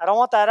 I don't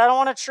want that. I don't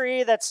want a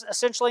tree that's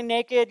essentially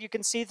naked. You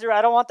can see through.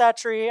 I don't want that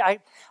tree. I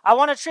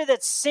want a tree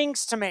that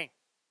sings to me.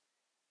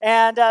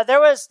 And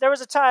there was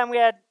a time we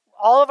had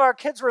all of our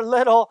kids were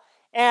little,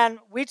 and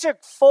we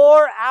took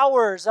 4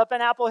 hours up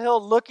in Apple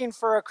Hill looking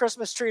for a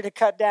Christmas tree to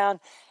cut down,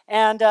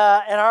 and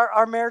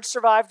our marriage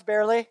survived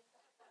barely.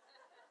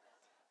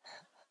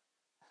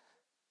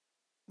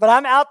 But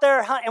I'm out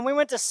there, and we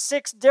went to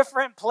 6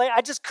 different places.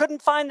 I just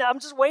couldn't find it. I'm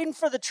just waiting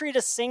for the tree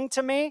to sing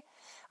to me.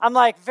 I'm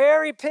like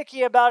very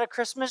picky about a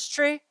Christmas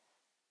tree.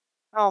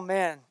 Oh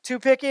man, too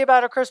picky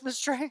about a Christmas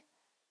tree?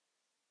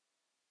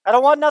 I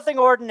don't want nothing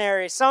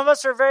ordinary. Some of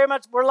us are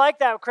we're like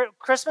that.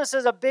 Christmas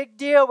is a big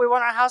deal. We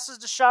want our houses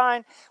to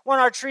shine,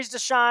 want our trees to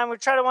shine. We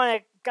try to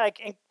want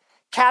to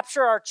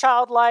capture our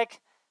childlike,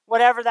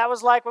 whatever that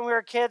was like when we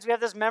were kids. We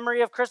have this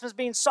memory of Christmas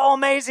being so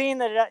amazing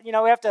that, we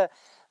have to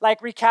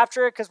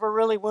recapture it because we're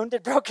really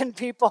wounded, broken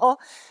people.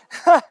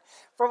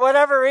 for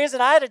whatever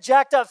reason, I had a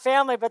jacked up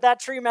family, but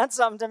that tree meant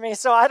something to me.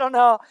 So I don't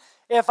know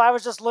if I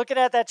was just looking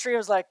at that tree, I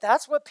was like,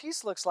 that's what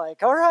peace looks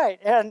like. All right.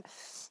 And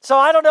so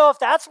I don't know if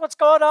that's what's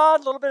going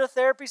on. A little bit of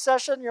therapy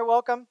session. You're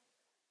welcome.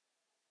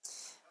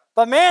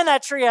 But man,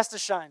 that tree has to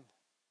shine.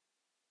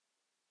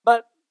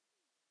 But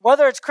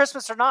whether it's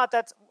Christmas or not,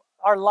 that's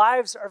our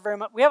lives are very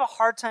much, we have a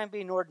hard time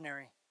being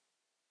ordinary.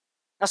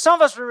 Now, some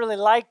of us we really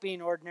like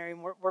being ordinary,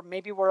 and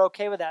maybe we're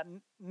okay with that.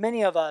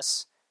 Many of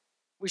us,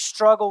 we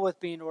struggle with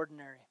being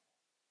ordinary.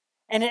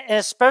 And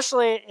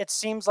especially, it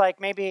seems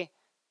like maybe,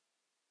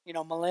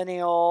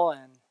 millennial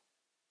and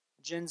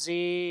Gen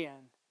Z,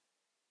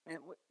 and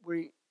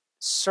we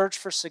search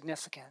for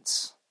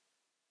significance.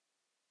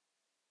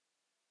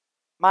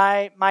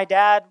 My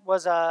dad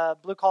was a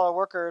blue-collar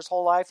worker his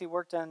whole life. He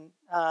worked in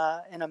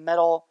a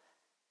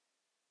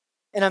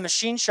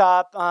machine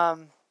shop.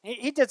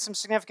 He did some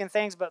significant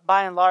things, but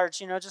by and large,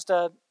 just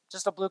a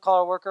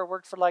blue-collar worker,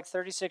 worked for like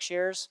 36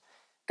 years,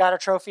 got a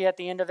trophy at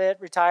the end of it,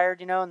 retired,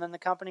 and then the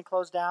company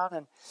closed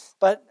down.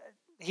 But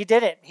he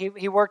did it.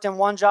 He worked in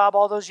one job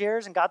all those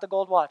years and got the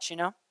gold watch,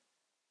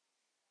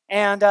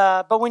 And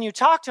but when you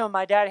talk to him,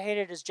 my dad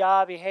hated his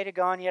job. He hated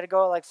going. He had to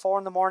go at like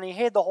 4 a.m. He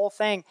hated the whole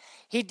thing.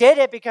 He did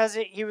it because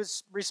he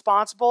was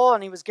responsible,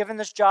 and he was given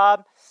this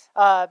job,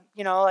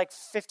 like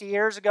 50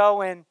 years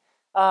ago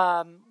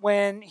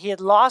when he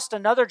had lost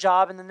another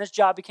job, and then this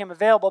job became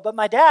available. But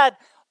my dad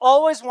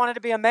always wanted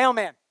to be a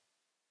mailman.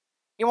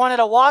 He wanted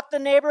to walk the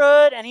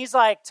neighborhood, and he's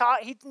like,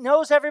 he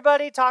knows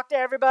everybody, talk to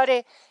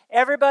everybody.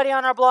 Everybody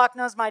on our block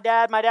knows my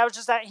dad. My dad was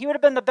just that. He would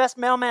have been the best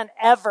mailman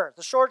ever.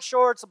 The short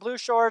shorts, the blue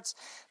shorts,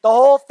 the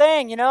whole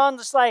thing, and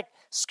just like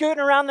scooting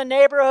around the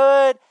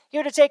neighborhood. He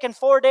would have taken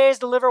 4 days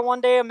to deliver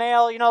 1 day of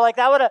mail. Like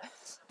that would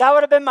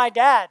have been my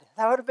dad.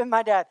 That would have been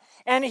my dad.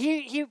 And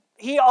he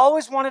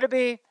always wanted to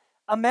be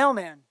a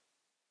mailman.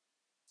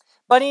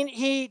 But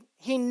he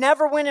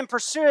never went and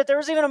pursued it. There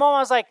was even a moment I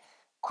was like,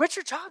 quit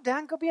your job, Dad,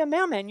 and go be a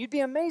mailman. You'd be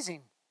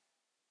amazing.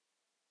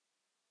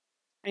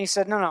 And he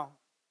said, no.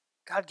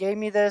 God gave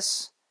me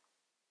this.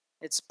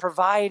 It's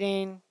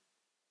providing.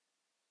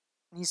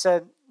 And he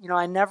said,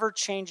 I never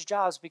changed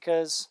jobs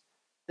because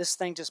this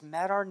thing just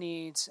met our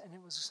needs, and I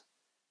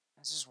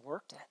just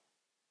worked it.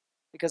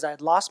 Because I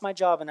had lost my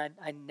job, and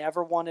I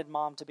never wanted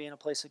Mom to be in a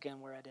place again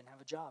where I didn't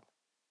have a job.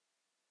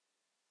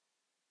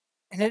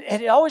 And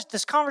it always,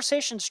 this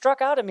conversation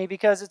struck out at me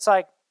because it's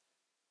like,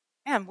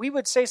 man, we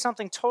would say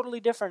something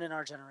totally different in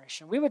our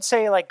generation. We would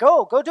say like,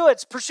 go do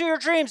it. Pursue your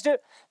dreams.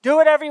 Do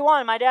whatever you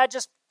want. My dad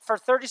just, for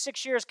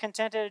 36 years,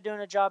 contented at doing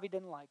a job he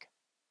didn't like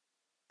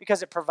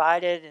because it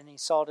provided and he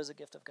saw it as a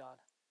gift of God.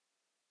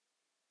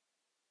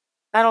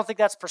 I don't think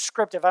that's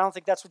prescriptive. I don't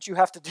think that's what you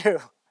have to do.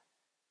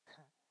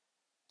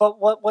 But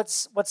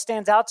what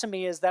stands out to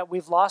me is that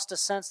we've lost a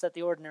sense that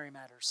the ordinary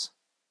matters.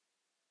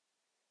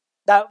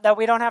 That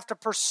we don't have to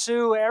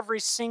pursue every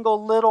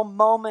single little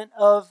moment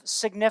of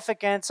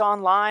significance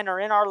online or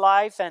in our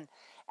life. And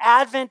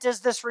Advent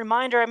is this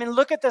reminder. I mean,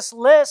 look at this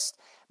list.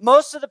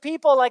 Most of the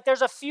people, like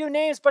there's a few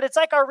names, but it's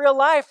like our real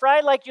life,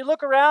 right? Like you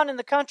look around in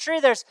the country,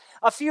 there's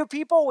a few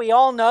people we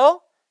all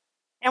know.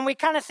 And we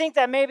kind of think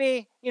that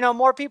maybe,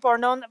 more people are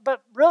known.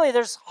 But really,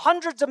 there's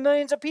hundreds of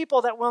millions of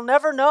people that we'll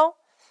never know.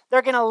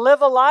 They're going to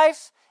live a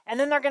life, and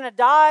then they're going to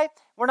die.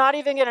 We're not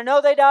even going to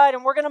know they died,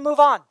 and we're going to move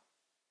on,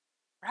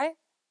 right?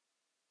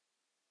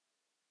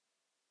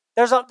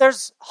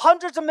 There's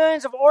hundreds of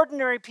millions of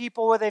ordinary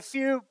people with a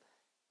few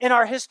in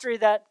our history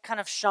that kind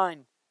of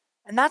shine.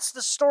 And that's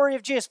the story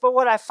of Jesus. But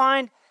what I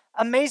find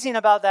amazing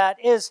about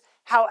that is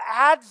how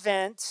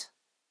Advent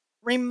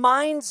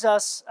reminds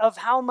us of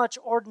how much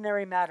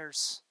ordinary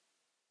matters.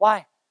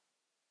 Why?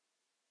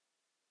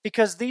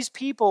 Because these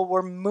people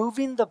were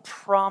moving the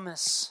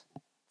promise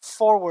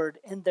forward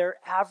in their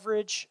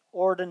average,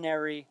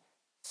 ordinary,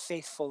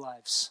 faithful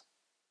lives.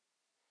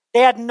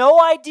 They had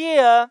no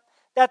idea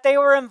that they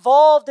were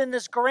involved in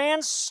this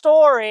grand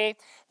story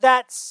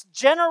that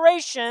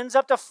generations,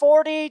 up to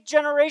 40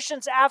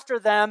 generations after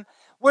them,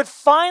 would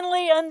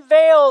finally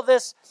unveil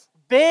this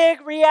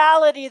big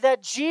reality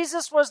that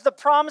Jesus was the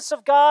promise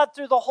of God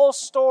through the whole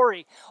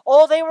story.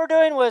 All they were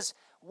doing was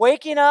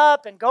waking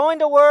up and going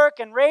to work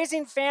and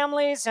raising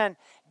families and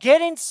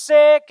getting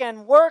sick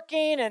and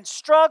working and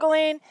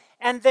struggling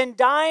and then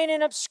dying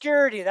in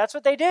obscurity. That's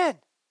what they did.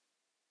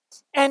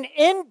 And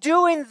in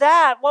doing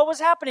that, what was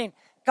happening?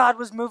 God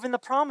was moving the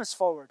promise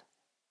forward.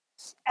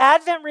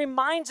 Advent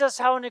reminds us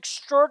how an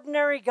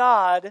extraordinary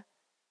God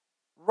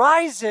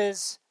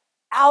rises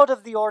out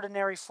of the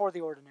ordinary for the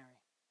ordinary.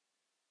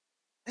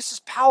 This is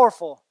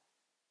powerful.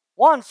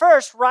 One,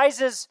 first,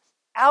 rises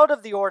out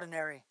of the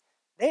ordinary.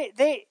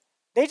 They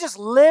just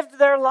lived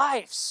their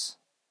lives.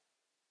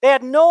 They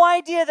had no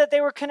idea that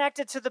they were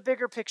connected to the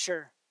bigger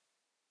picture.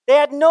 They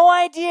had no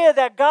idea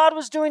that God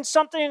was doing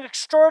something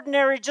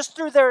extraordinary just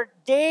through their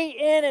day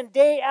in and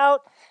day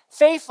out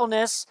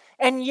faithfulness,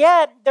 and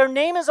yet their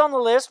name is on the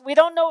list. We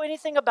don't know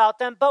anything about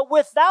them, but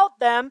without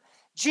them,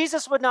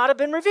 Jesus would not have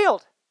been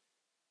revealed.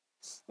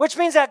 Which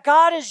means that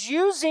God is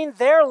using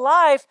their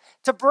life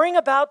to bring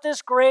about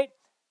this great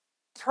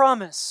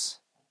promise.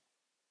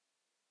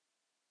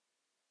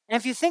 And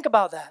if you think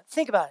about that,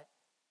 think about it.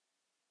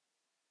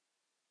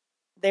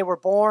 They were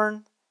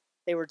born,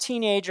 they were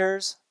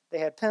teenagers, they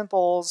had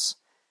pimples,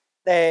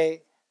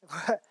 they,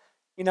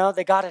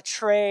 they got a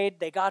trade,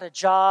 they got a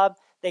job,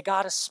 they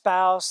got a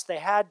spouse, they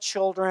had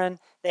children,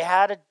 they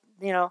had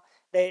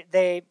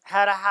they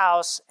had a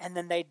house, and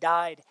then they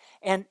died.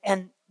 And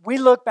we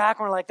look back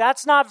and we're like,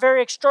 that's not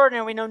very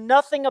extraordinary. We know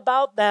nothing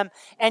about them.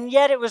 And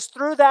yet it was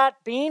through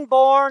that, being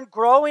born,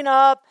 growing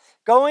up,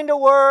 going to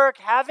work,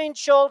 having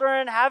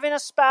children, having a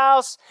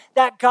spouse,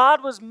 that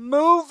God was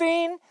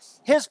moving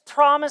his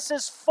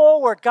promises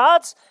forward.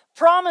 God's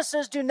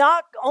promises do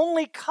not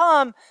only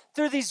come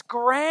through these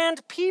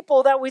grand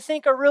people that we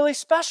think are really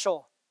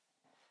special,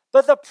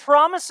 but the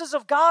promises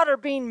of God are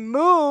being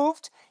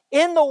moved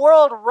in the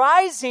world,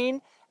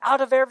 rising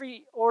out of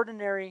every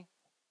ordinary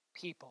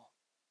people.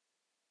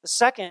 The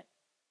second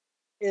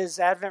is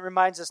Advent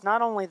reminds us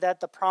not only that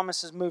the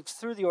promise is moved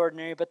through the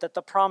ordinary, but that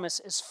the promise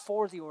is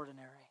for the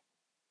ordinary.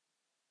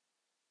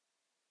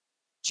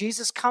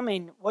 Jesus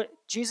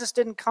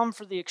didn't come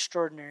for the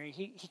extraordinary.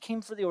 He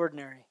came for the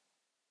ordinary.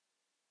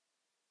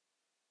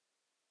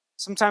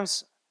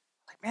 Sometimes,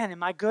 like, man,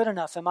 am I good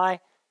enough?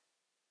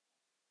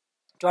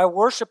 Do I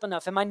worship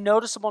enough? Am I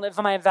noticeable enough?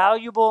 Am I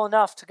valuable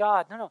enough to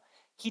God? No.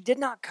 He did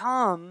not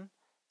come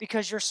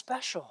because you're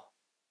special,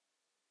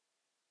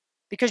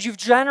 because you've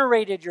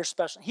generated your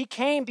special. He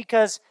came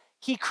because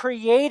he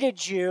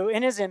created you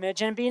in his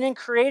image, and being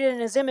created in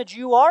his image,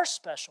 you are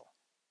special.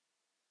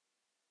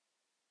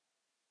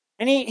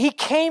 And he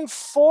came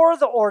for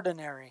the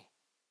ordinary.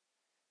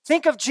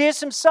 Think of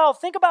Jesus himself.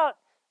 Think about,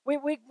 we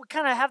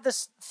kind of have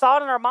this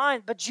thought in our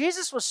mind, but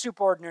Jesus was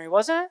super ordinary,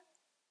 wasn't it?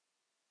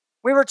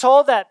 We were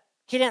told that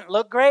he didn't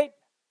look great.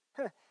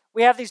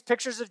 We have these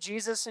pictures of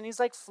Jesus, and he's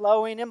like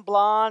flowing and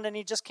blonde, and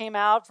he just came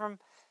out from,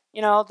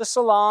 the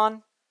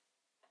salon.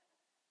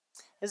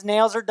 His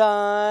nails are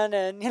done,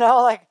 and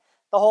like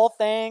the whole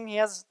thing. He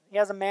has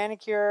a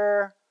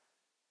manicure.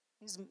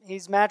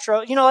 He's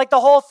metro. Like the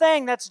whole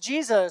thing. That's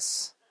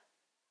Jesus,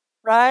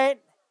 right?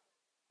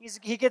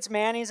 He gets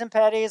manis and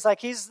petties. Like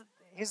he's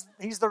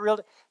the real.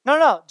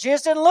 No.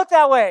 Jesus didn't look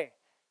that way.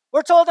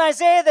 We're told in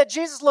Isaiah that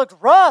Jesus looked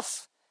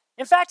rough.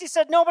 In fact, he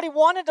said nobody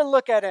wanted to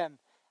look at him.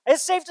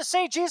 It's safe to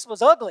say Jesus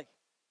was ugly.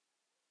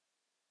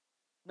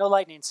 No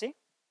lightning, see?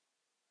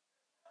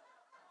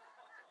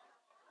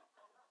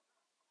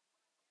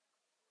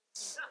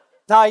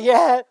 Not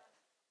yet.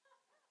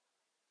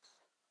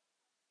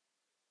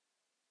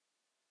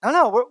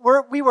 No,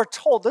 we were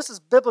told, this is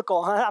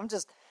biblical, huh?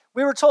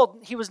 We were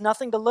told he was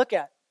nothing to look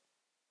at.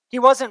 He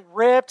wasn't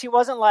ripped. He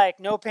wasn't like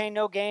no pain,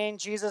 no gain,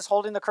 Jesus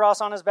holding the cross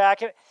on his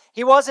back.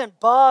 He wasn't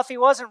buff. He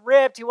wasn't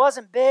ripped. He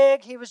wasn't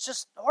big. He was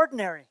just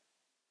ordinary.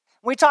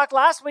 We talked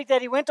last week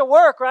that he went to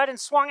work, right, and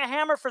swung a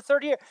hammer for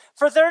 30 years.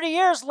 For 30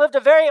 years, lived a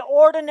very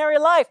ordinary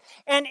life.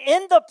 And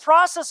in the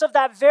process of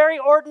that very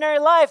ordinary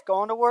life,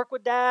 going to work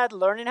with dad,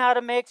 learning how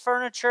to make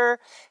furniture,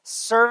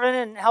 serving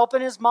and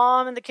helping his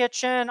mom in the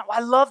kitchen. I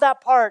love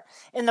that part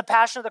in The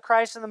Passion of the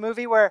Christ in the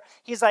movie where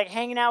he's like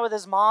hanging out with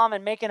his mom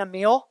and making a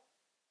meal.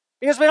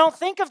 Because we don't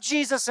think of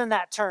Jesus in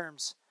that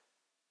terms.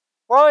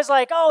 We're always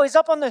like, oh, he's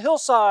up on the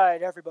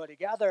hillside. Everybody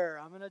gather.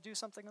 I'm going to do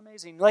something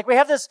amazing. Like we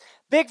have this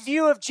big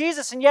view of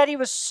Jesus, and yet he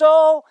was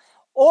so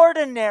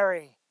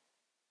ordinary.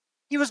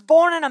 He was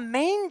born in a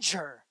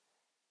manger.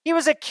 He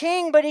was a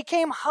king, but he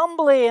came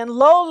humbly and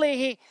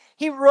lowly.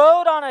 He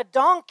rode on a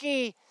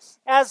donkey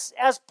as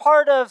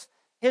part of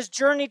his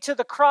journey to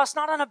the cross,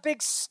 not on a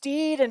big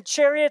steed and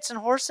chariots and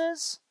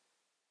horses.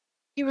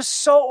 He was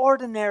so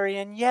ordinary,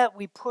 and yet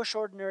we push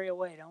ordinary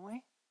away, don't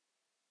we?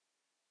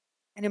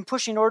 And in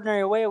pushing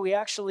ordinary away, we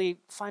actually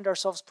find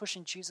ourselves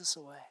pushing Jesus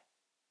away.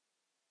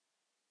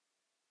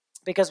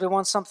 Because we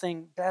want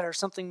something better,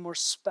 something more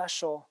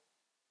special.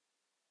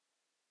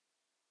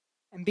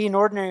 And being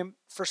ordinary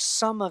for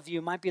some of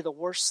you might be the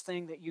worst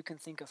thing that you can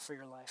think of for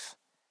your life.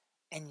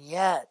 And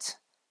yet,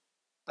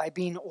 by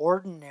being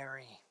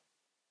ordinary,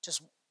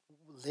 just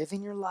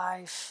living your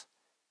life,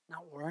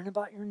 not worrying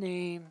about your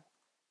name,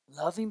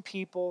 loving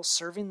people,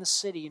 serving the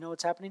city, you know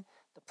what's happening?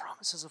 The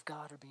promises of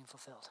God are being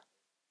fulfilled.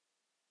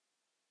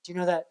 Do you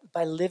know that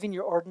by living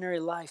your ordinary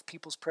life,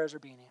 people's prayers are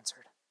being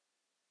answered?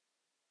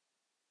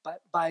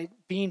 By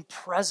being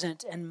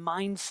present and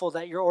mindful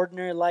that your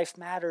ordinary life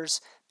matters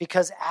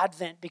because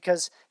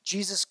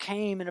Jesus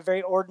came in a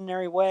very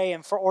ordinary way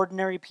and for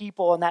ordinary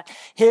people, and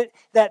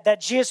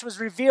that Jesus was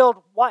revealed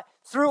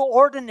through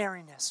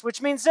ordinariness,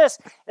 which means this.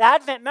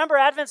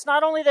 Advent's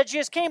not only that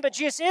Jesus came, but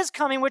Jesus is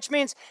coming, which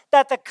means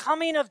that the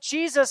coming of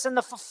Jesus and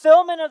the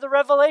fulfillment of the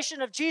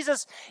revelation of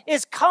Jesus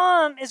is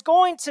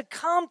going to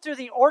come through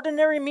the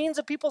ordinary means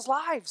of people's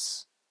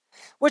lives.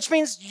 Which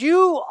means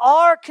you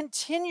are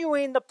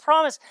continuing the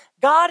promise.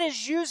 God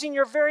is using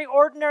your very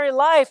ordinary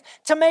life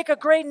to make a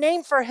great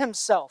name for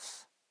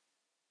himself.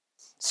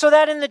 So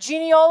that in the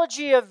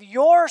genealogy of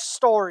your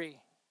story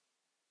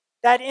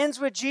that ends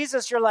with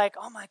Jesus, you're like,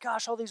 oh my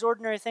gosh, all these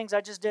ordinary things I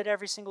just did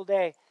every single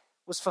day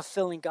was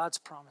fulfilling God's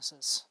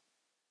promises.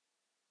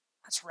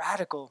 That's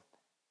radical.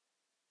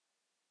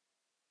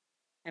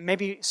 And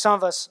maybe some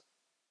of us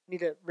We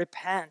need to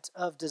repent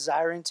of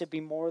desiring to be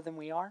more than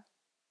we are.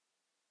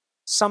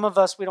 Some of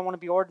us, we don't want to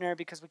be ordinary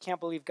because we can't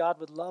believe God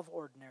would love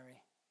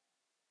ordinary.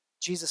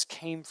 Jesus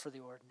came for the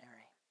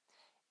ordinary.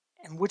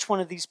 And which one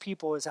of these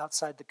people is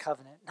outside the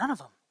covenant? None of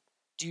them.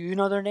 Do you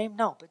know their name?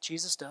 No, but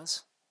Jesus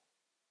does.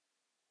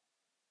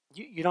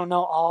 You don't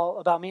know all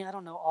about me. I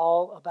don't know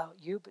all about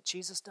you, but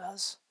Jesus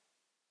does.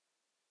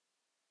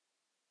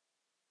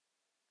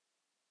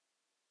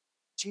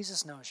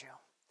 Jesus knows you,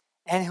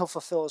 and he'll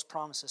fulfill his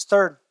promises.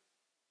 Third,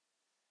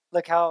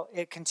 look how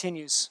it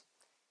continues.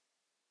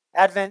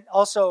 Advent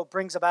also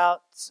brings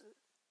about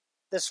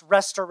this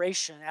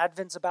restoration.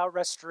 Advent's about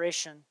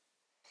restoration.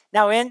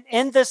 Now,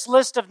 in this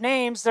list of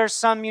names, there's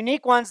some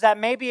unique ones that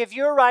maybe if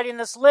you were writing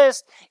this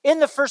list in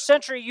the first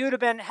century, you'd have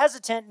been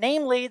hesitant.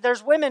 Namely,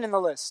 there's women in the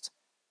list.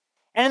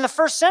 And in the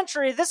first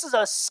century, this is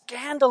a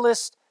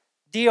scandalous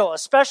deal,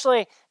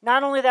 especially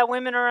not only that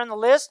women are on the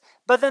list,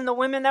 but then the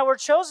women that were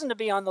chosen to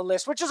be on the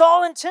list, which is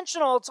all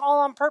intentional. It's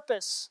all on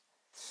purpose.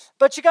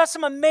 But you got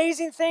some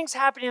amazing things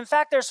happening. In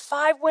fact, there's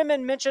 5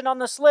 women mentioned on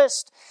this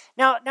list.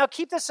 Now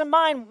keep this in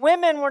mind.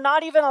 Women were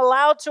not even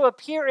allowed to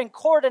appear in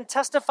court and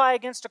testify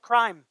against a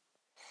crime.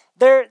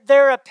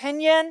 Their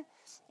opinion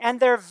and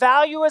their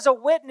value as a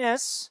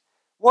witness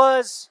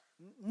was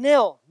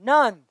nil,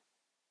 none.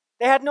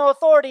 They had no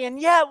authority. And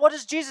yet, what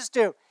does Jesus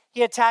do?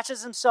 He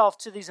attaches himself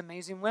to these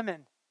amazing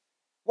women.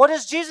 What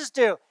does Jesus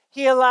do?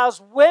 He allows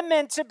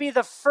women to be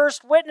the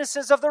first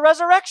witnesses of the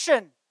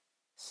resurrection.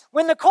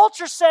 When the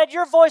culture said,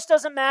 your voice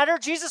doesn't matter,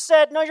 Jesus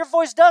said, no, your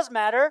voice does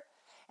matter.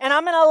 And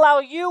I'm going to allow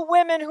you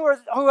women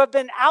who have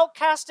been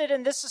outcasted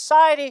in this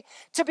society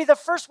to be the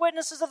first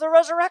witnesses of the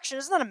resurrection.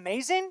 Isn't that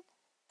amazing?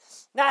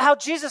 Now, how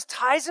Jesus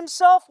ties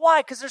himself?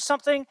 Why? Because there's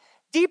something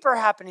deeper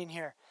happening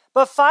here.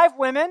 But 5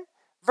 women,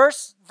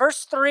 verse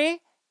 3,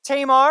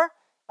 Tamar,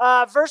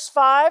 verse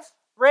 5,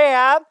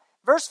 Rahab,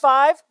 verse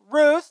 5,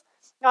 Ruth,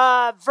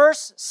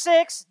 verse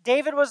 6,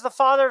 David was the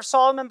father of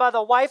Solomon by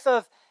the wife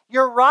of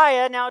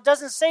Uriah. Now, it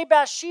doesn't say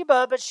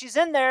Bathsheba, but she's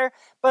in there.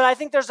 But I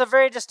think there's a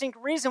very distinct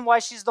reason why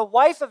she's the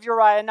wife of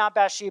Uriah, not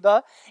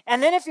Bathsheba.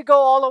 And then if you go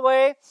all the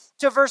way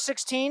to verse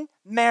 16,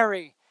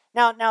 Mary.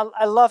 Now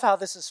I love how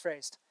this is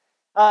phrased.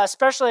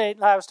 Especially,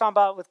 I was talking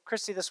about with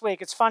Christy this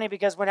week. It's funny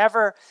because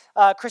whenever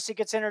Christy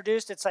gets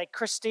introduced, it's like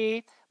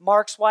Christy,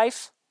 Mark's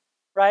wife,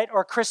 right?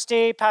 Or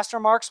Christy, Pastor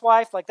Mark's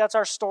wife. Like, that's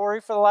our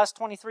story for the last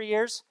 23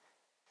 years.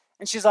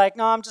 And she's like,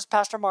 no, I'm just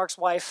Pastor Mark's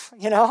wife,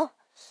 you know?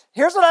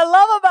 Here's what I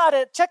love about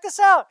it. Check this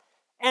out.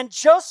 And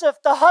Joseph,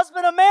 the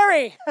husband of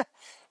Mary.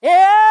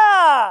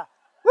 Yeah!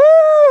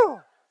 Woo!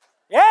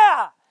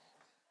 Yeah!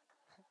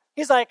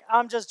 He's like,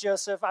 I'm just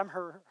Joseph. I'm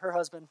her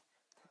husband.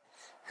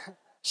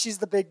 She's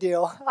the big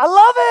deal. I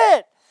love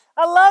it.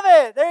 I love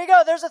it. There you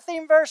go. There's a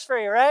theme verse for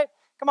you, right?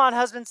 Come on,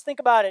 husbands, think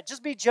about it.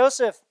 Just be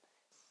Joseph.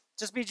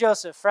 Just be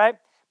Joseph, right?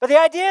 But the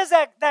idea is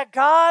that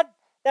God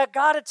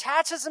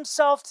attaches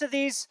himself to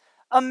these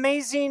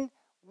amazing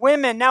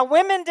women. Now,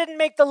 women didn't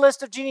make the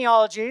list of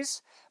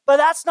genealogies, but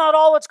that's not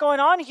all what's going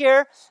on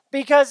here,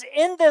 because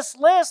in this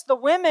list, the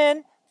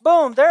women,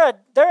 boom, they're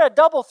a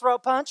double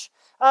throat punch.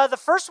 The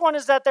first one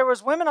is that there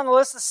was women on the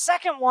list. The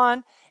second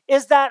one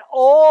is that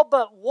all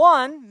but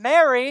one,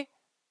 Mary,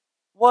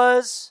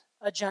 was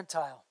a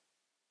Gentile.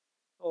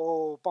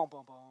 Oh, boom,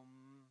 boom, boom.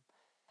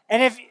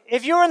 And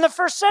if you were in the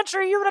first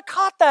century, you would have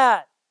caught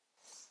that.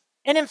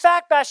 And in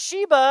fact,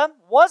 Bathsheba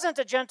wasn't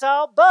a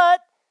Gentile,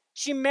 but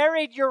she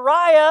married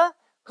Uriah,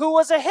 who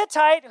was a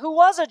Hittite, who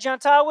was a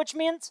Gentile, which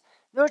meant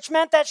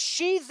that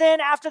she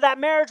then, after that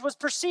marriage, was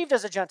perceived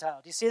as a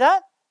Gentile. Do you see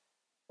that?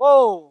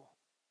 Whoa.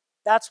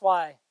 That's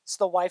why it's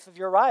the wife of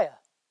Uriah.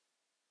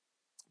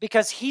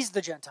 Because he's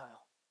the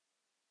Gentile.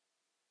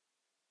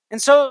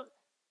 And so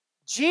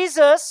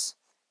Jesus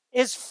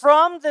is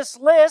from this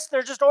list.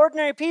 They're just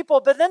ordinary people,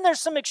 but then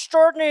there's some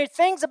extraordinary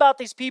things about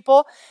these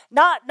people,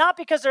 not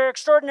because they're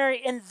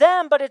extraordinary in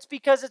them, but it's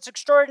because it's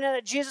extraordinary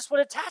that Jesus would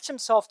attach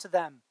himself to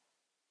them.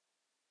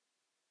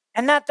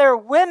 And that they're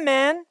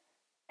women,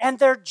 and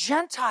they're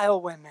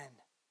Gentile women.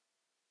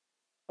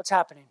 What's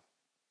happening?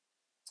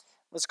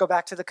 Let's go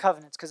back to the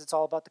covenants, because it's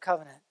all about the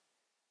covenant.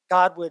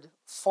 God would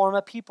form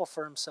a people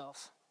for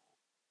himself.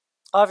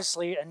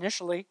 Obviously,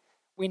 initially,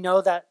 we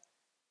know that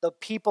the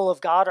people of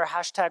God, or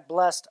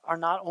 #blessed, are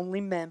not only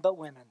men, but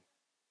women.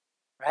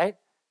 Right?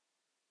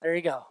 There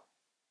you go.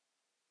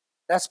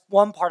 That's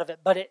one part of it,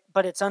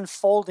 but it's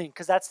unfolding,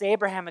 because that's the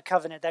Abrahamic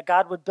covenant, that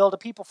God would build a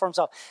people for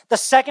himself. The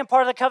second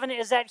part of the covenant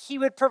is that he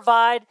would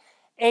provide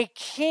a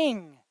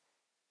king.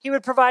 He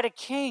would provide a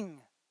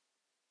king.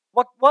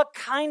 What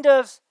kind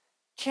of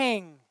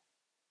king?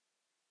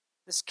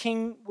 This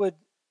king would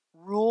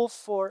rule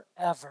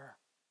forever.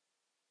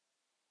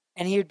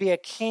 And he would be a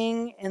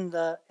king in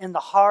the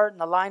heart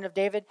and the line of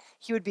David.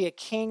 He would be a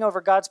king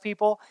over God's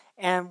people,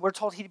 and we're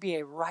told he'd be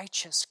a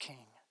righteous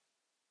king.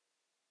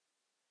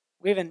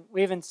 We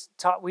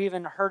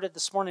even heard it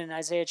this morning in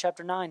Isaiah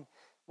chapter 9.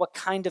 What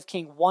kind of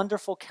king?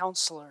 Wonderful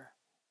counselor.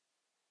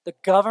 The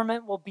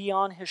government will be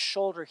on his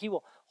shoulder. He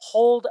will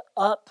hold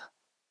up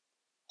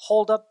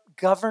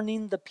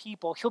governing the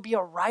people. He'll be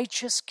a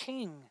righteous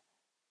king.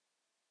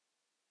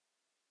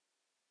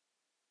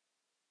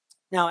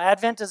 Now,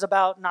 Advent is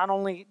about not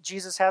only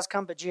Jesus has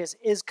come, but Jesus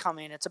is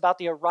coming. It's about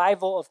the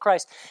arrival of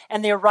Christ.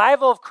 And the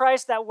arrival of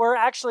Christ that we're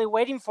actually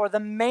waiting for,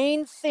 the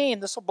main theme,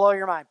 this will blow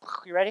your mind.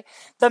 You ready?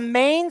 The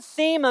main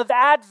theme of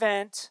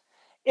Advent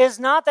is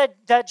not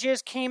that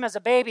Jesus came as a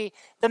baby.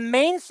 The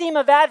main theme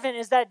of Advent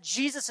is that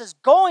Jesus is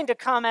going to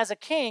come as a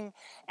king,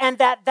 and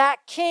that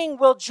king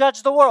will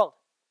judge the world.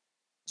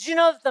 Did you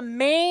know that the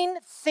main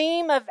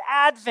theme of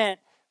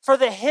Advent for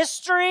the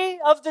history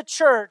of the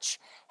church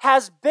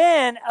has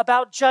been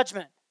about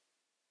judgment?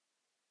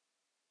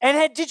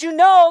 And did you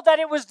know that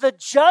it was the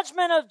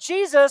judgment of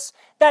Jesus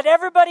that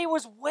everybody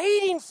was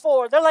waiting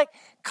for? They're like,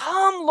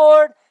 come,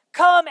 Lord,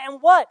 come,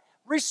 and what?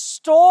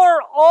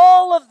 Restore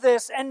all of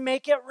this and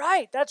make it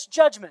right. That's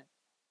judgment.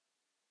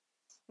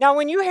 Now,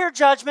 when you hear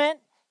judgment,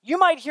 you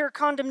might hear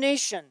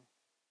condemnation.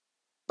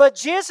 But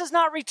Jesus is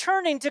not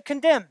returning to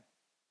condemn.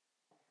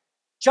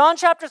 John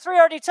chapter 3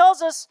 already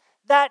tells us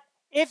that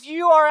if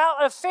you are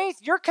out of faith,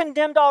 you're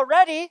condemned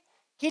already.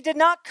 He did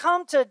not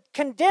come to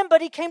condemn,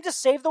 but he came to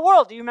save the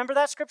world. Do you remember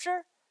that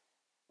scripture?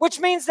 Which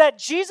means that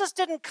Jesus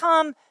didn't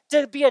come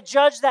to be a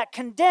judge that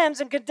condemns,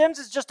 and condemns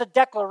is just a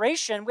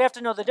declaration. We have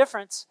to know the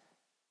difference.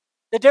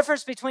 The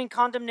difference between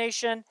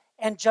condemnation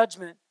and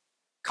judgment.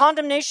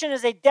 Condemnation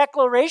is a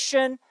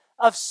declaration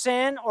of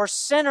sin or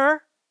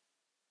sinner,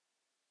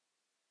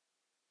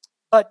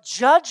 but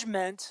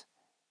judgment,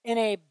 in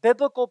a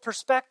biblical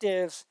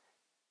perspective,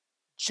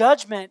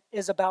 judgment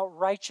is about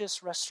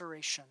righteous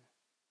restoration.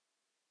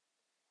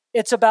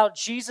 It's about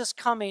Jesus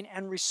coming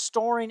and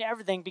restoring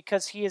everything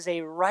because he is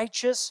a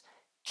righteous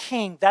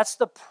king. That's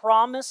the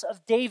promise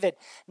of David.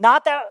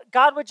 Not that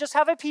God would just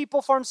have a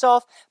people for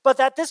himself, but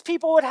that this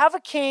people would have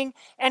a king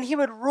and he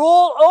would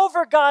rule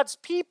over God's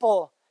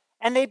people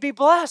and they'd be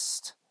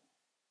blessed.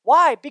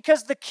 Why?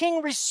 Because the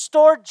king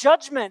restored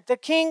judgment. The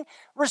king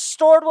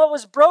restored what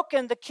was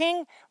broken. The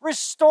king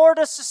restored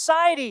a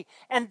society.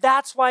 And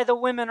that's why the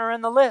women are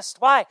in the list.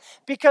 Why?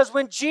 Because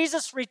when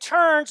Jesus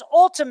returns,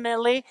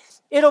 ultimately,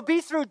 it'll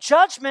be through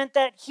judgment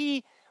that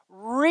he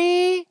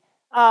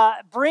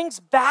brings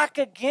back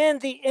again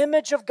the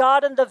image of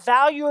God and the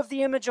value of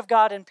the image of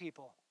God in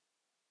people.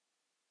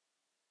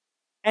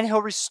 And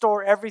he'll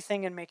restore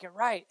everything and make it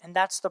right. And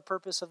that's the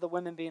purpose of the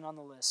women being on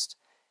the list.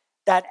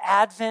 That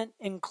Advent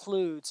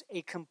includes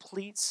a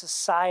complete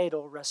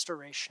societal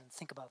restoration.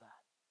 Think about that.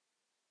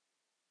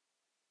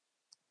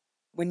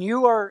 When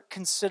you are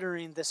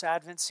considering this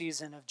Advent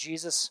season of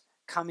Jesus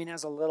coming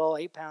as a little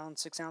 8-pound,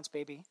 6-ounce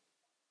baby,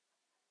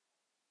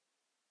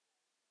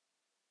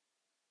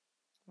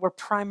 we're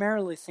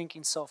primarily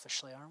thinking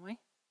selfishly, aren't we?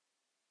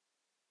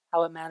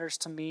 How it matters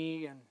to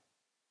me and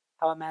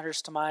how it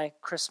matters to my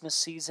Christmas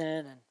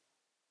season.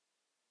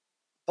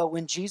 But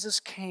when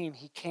Jesus came,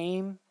 he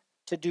came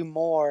to do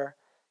more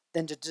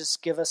than to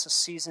just give us a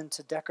season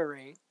to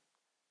decorate.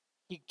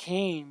 He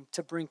came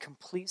to bring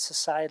complete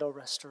societal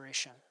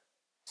restoration.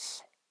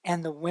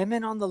 And the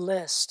women on the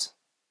list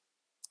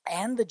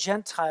and the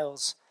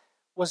Gentiles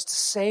was to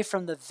say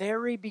from the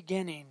very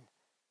beginning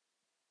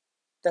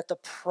that the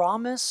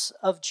promise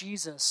of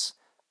Jesus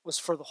was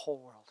for the whole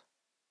world.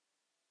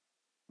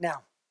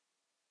 Now,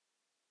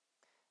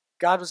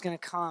 God was going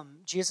to come,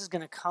 Jesus is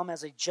going to come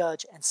as a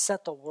judge and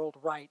set the world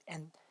right.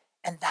 And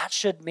that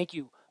should make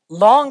you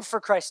long for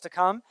Christ to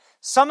come.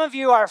 Some of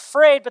you are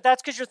afraid, but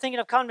that's because you're thinking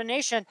of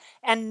condemnation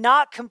and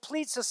not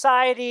complete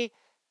society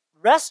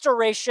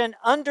restoration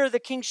under the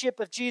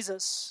kingship of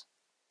Jesus.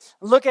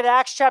 Look at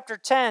Acts chapter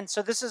 10.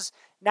 So this is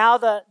now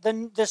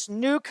this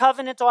new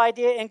covenantal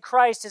idea in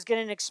Christ is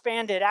getting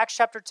expanded. Acts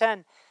chapter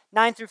 10,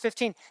 9 through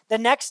 15. The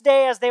next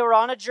day, as they were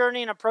on a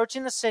journey and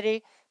approaching the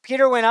city,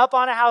 Peter went up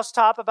on a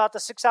housetop about the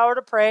 6th hour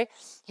to pray.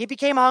 He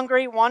became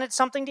hungry, wanted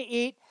something to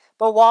eat.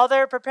 But while they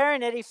were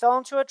preparing it, he fell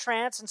into a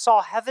trance and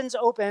saw heavens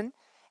open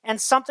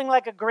and something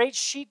like a great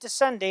sheet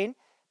descending,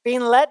 being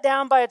let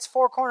down by its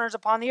 4 corners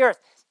upon the earth.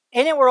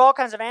 In it were all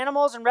kinds of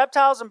animals and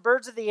reptiles and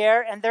birds of the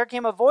air, and there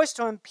came a voice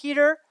to him,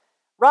 Peter,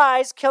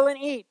 rise, kill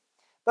and eat.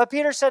 But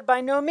Peter said,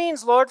 by no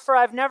means, Lord, for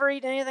I've never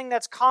eaten anything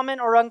that's common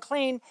or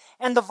unclean.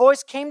 And the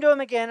voice came to him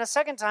again a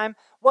second time,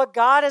 what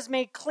God has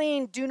made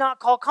clean, do not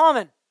call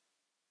common.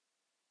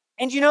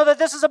 And you know that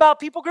this is about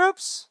people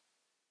groups?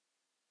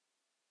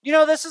 You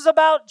know, this is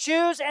about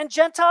Jews and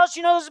Gentiles.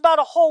 You know, this is about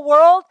a whole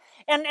world.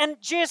 And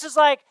Jesus is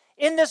like,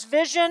 in this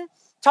vision,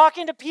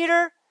 talking to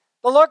Peter,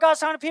 the Lord God's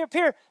talking to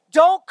Peter,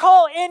 don't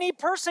call any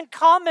person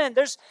common.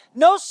 There's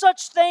no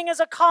such thing as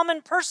a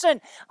common person.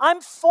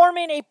 I'm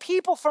forming a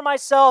people for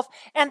myself,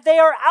 and they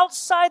are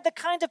outside the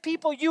kind of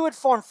people you would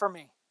form for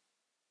me.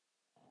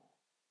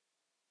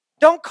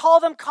 Don't call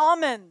them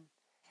common,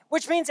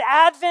 which means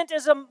Advent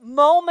is a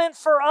moment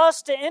for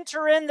us to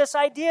enter in this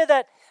idea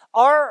that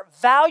our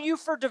value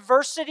for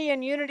diversity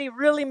and unity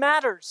really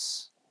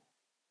matters.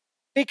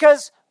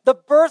 Because the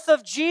birth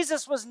of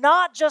Jesus was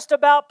not just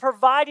about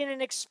providing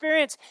an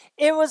experience.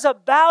 It was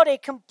about a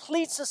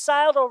complete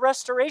societal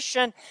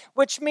restoration,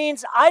 which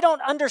means I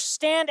don't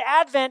understand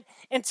Advent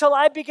until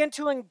I begin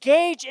to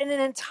engage in an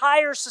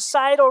entire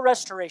societal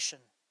restoration.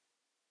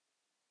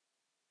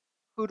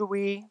 Who do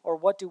we or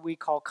what do we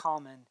call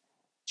common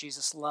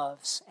Jesus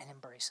loves and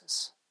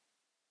embraces.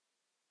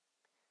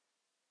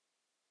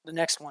 The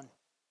next one.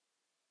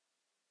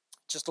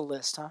 Just a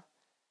list, huh?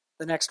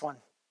 The next one.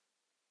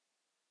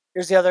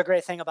 Here's the other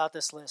great thing about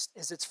this list,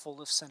 is it's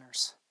full of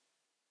sinners.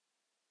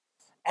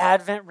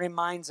 Advent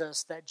reminds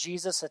us that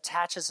Jesus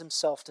attaches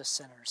himself to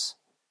sinners.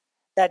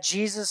 That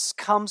Jesus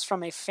comes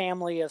from a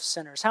family of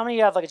sinners. How many of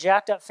you have like a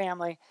jacked up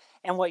family,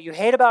 and what you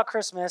hate about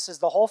Christmas is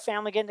the whole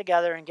family getting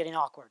together and getting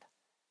awkward,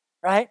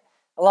 right?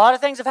 A lot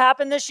of things have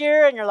happened this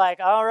year, and you're like,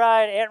 all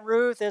right, Aunt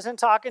Ruth isn't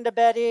talking to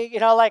Betty,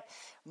 like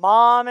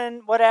mom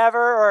and whatever,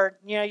 or,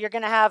 you're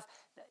going to have,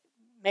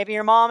 maybe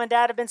your mom and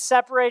dad have been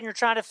separated, and you're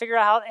trying to figure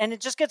out how, and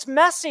it just gets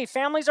messy.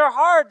 Families are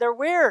hard. They're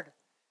weird.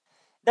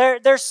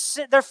 They're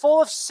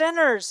full of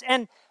sinners,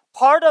 and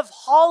part of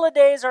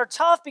holidays are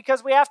tough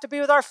because we have to be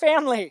with our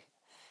family.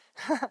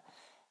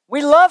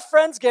 We love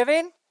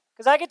Friendsgiving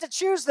because I get to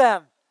choose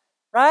them,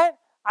 right?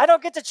 I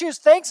don't get to choose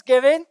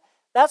Thanksgiving.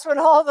 That's when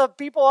all the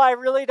people I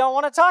really don't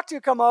want to talk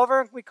to come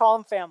over. We call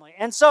them family.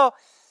 And so,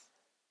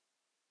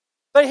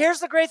 but here's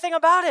the great thing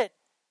about it.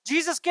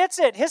 Jesus gets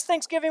it. His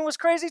Thanksgiving was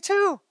crazy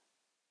too.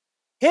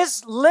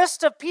 His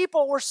list of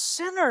people were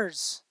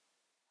sinners.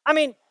 I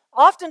mean,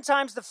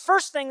 oftentimes the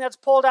first thing that's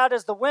pulled out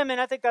is the women.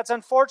 I think that's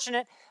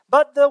unfortunate.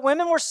 But the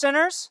women were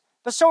sinners,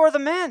 but so were the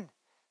men.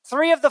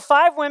 3 of the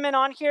 5 women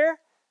on here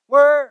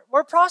were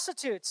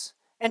prostitutes.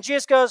 And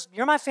Jesus goes,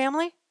 you're my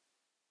family?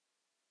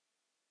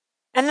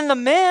 And then the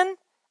men,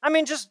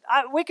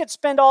 we could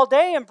spend all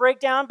day and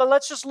break down, but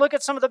let's just look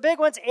at some of the big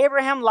ones.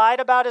 Abraham lied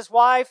about his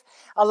wife,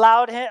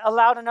 allowed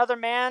another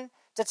man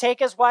to take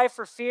his wife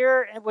for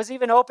fear, and was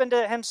even open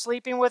to him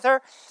sleeping with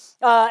her.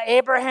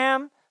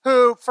 Abraham,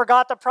 who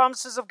forgot the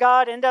promises of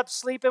God, ended up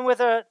sleeping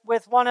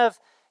with one of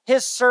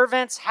his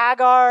servants,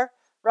 Hagar,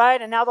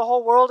 right? And now the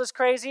whole world is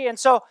crazy. And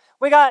so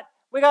we got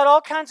all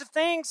kinds of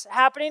things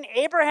happening.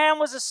 Abraham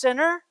was a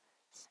sinner.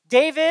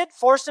 David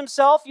forced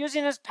himself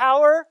using his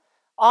power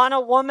on a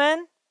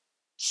woman.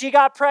 She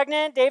got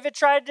pregnant. David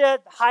tried to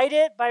hide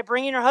it by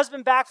bringing her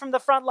husband back from the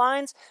front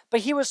lines,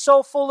 but he was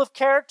so full of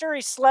character,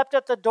 he slept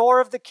at the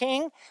door of the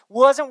king,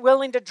 wasn't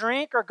willing to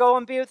drink or go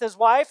and be with his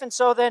wife, and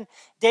so then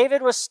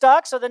David was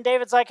stuck. So then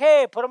David's like,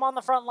 hey, put him on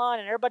the front line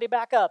and everybody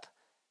back up.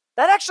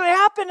 That actually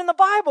happened in the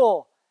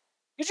Bible.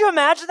 Could you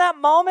imagine that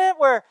moment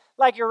where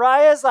like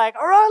Uriah's like,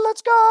 all right,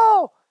 let's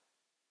go?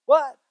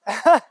 What?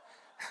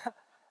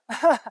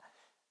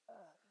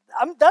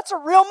 That's a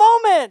real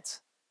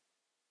moment.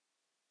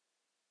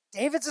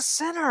 David's a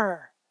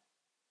sinner.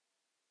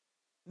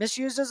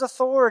 Misused his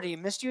authority,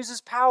 misused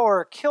his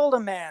power, killed a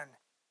man.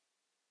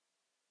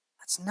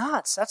 That's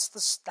nuts. That's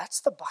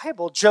the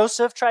Bible.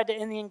 Joseph tried to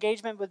end the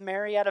engagement with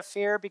Mary out of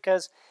fear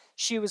because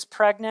she was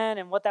pregnant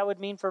and what that would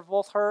mean for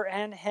both her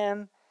and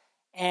him.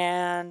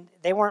 And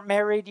they weren't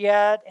married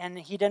yet, and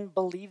he didn't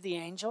believe the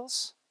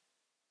angels.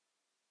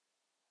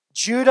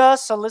 Judah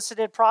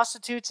solicited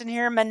prostitutes in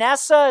here.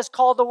 Manasseh is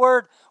called the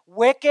word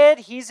wicked.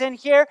 He's in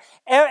here.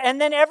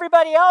 And then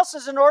everybody else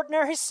is an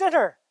ordinary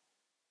sinner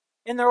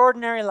in their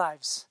ordinary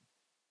lives.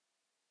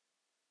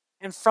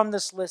 And from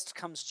this list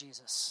comes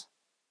Jesus.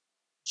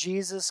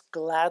 Jesus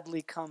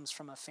gladly comes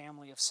from a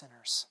family of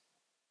sinners.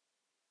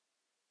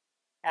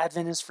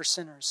 Advent is for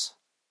sinners.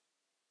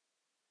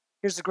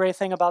 Here's the great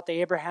thing about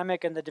the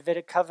Abrahamic and the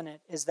Davidic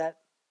covenant is that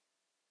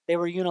they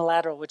were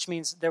unilateral, which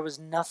means there was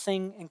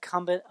nothing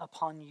incumbent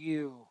upon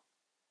you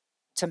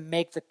to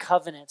make the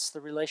covenants,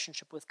 the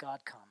relationship with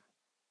God, come.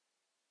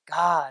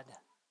 God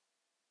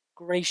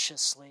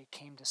graciously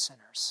came to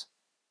sinners.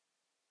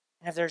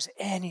 And if there's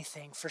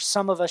anything, for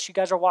some of us, you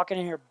guys are walking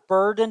in here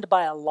burdened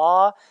by a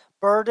law,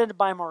 burdened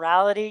by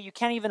morality. You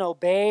can't even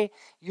obey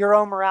your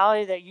own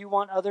morality that you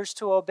want others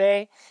to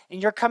obey.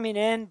 And you're coming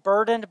in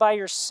burdened by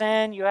your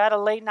sin. You had a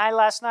late night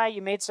last night.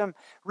 You made some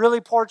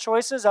really poor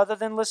choices other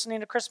than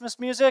listening to Christmas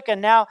music. And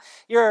now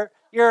you're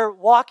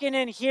walking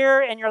in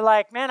here and you're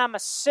like, man, I'm a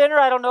sinner.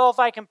 I don't know if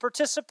I can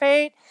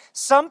participate.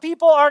 Some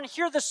people aren't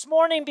here this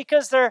morning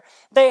because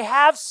they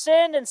have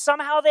sinned and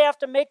somehow they have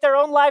to make their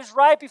own lives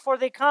right before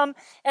they come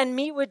and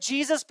meet with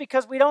Jesus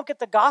because we don't get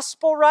the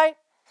gospel right.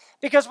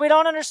 Because we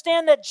don't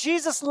understand that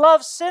Jesus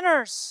loves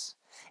sinners.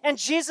 And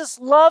Jesus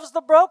loves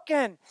the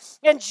broken.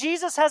 And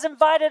Jesus has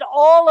invited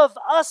all of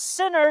us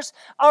sinners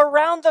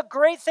around the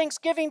great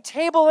Thanksgiving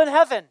table in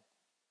heaven.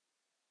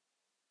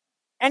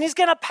 And he's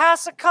going to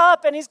pass a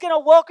cup and he's going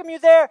to welcome you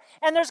there.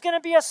 And there's going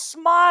to be a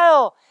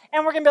smile.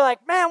 And we're going to be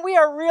like, man, we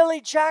are really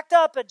jacked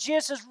up, but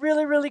Jesus is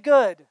really, really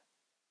good.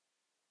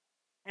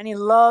 And he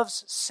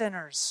loves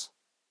sinners.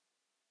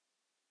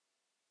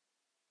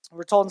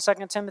 We're told in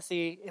 2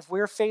 Timothy, if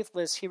we're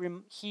faithless,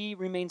 he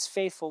remains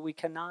faithful. He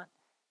cannot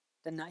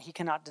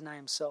deny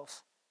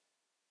himself.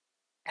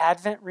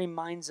 Advent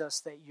reminds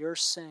us that your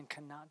sin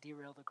cannot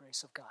derail the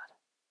grace of God.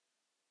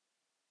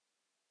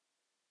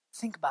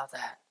 Think about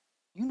that.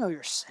 You know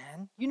your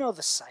sin. You know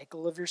the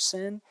cycle of your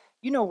sin.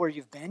 You know where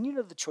you've been. You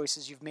know the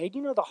choices you've made.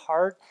 You know the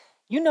heart.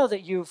 You know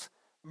that you've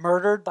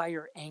murdered by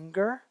your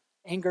anger.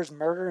 Anger's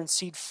murder in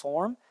seed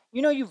form.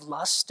 You know you've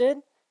lusted.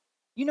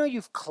 You know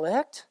you've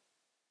clicked.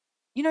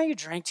 You know you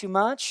drank too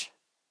much.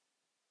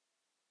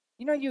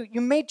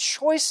 You made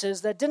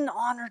choices that didn't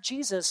honor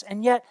Jesus,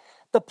 and yet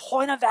the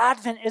point of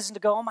Advent isn't to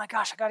go, oh my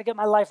gosh, I got to get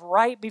my life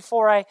right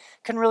before I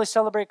can really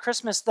celebrate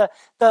Christmas. The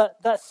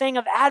thing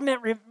of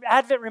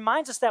Advent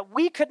reminds us that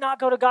we could not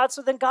go to God,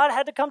 so then God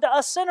had to come to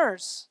us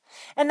sinners.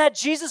 And that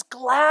Jesus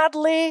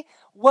gladly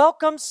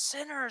welcomes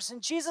sinners,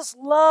 and Jesus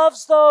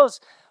loves those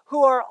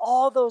who are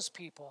all those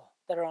people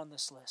that are on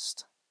this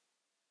list.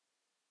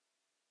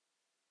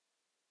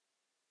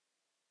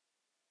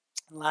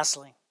 And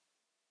lastly,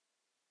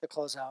 to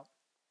close out,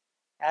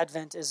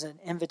 Advent is an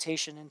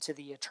invitation into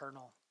the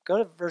eternal. Go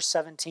to verse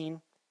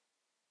 17.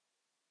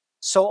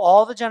 So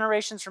all the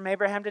generations from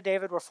Abraham to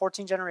David were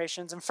 14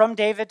 generations, and from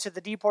David to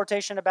the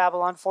deportation to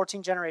Babylon,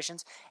 14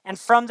 generations, and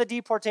from the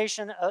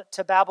deportation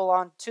to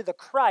Babylon to the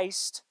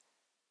Christ,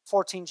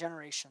 14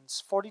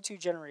 generations, 42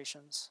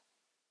 generations.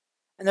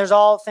 And there's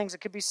all things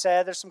that could be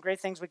said. There's some great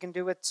things we can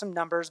do with some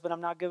numbers, but I'm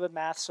not good with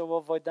math, so we'll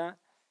avoid that.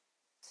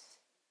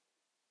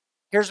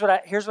 Here's what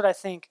I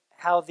think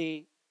how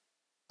the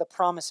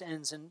promise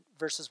ends in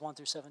verses 1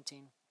 through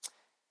 17.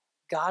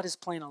 God is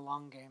playing a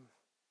long game.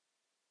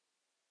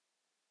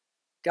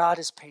 God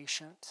is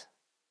patient.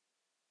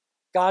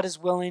 God is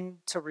willing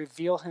to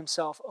reveal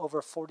himself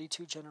over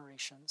 42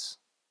 generations.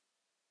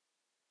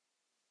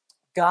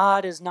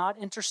 God is not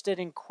interested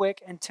in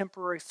quick and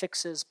temporary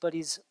fixes, but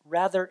he's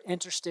rather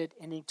interested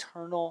in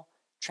eternal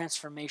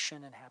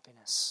transformation and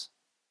happiness.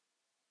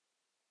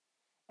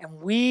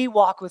 And we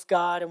walk with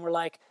God and we're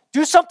like,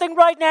 do something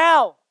right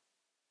now.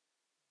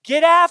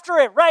 Get after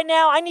it right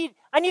now. I need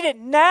it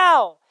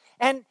now.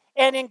 And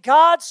in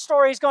God's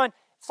story, he's going,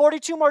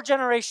 42 more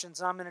generations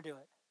and I'm going to do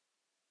it.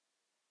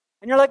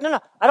 And you're like, no,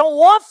 I don't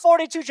want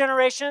 42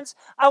 generations.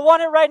 I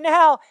want it right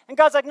now. And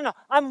God's like, no,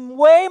 I'm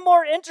way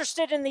more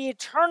interested in the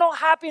eternal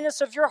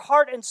happiness of your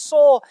heart and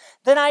soul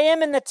than I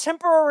am in the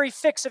temporary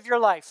fix of your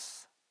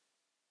life.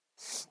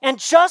 And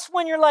just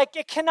when you're like,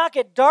 it cannot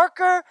get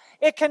darker,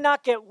 it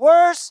cannot get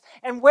worse,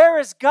 and where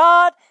is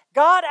God?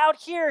 God out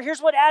here,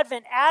 here's what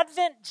Advent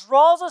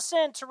draws us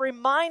in to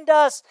remind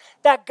us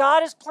that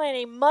God is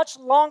playing a much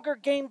longer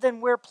game than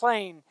we're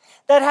playing,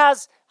 that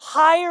has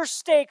higher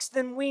stakes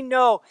than we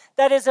know,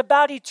 that is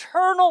about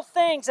eternal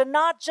things and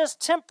not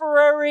just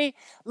temporary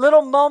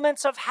little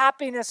moments of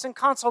happiness and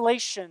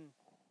consolation.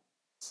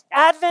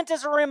 Advent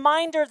is a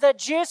reminder that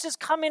Jesus is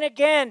coming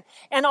again,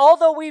 and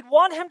although we'd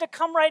want him to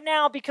come right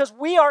now because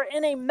we are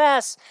in a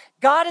mess,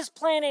 God is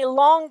playing a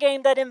long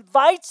game that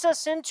invites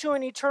us into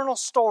an eternal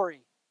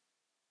story.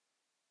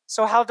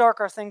 So how dark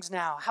are things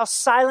now? How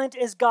silent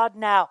is God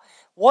now?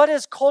 What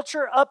is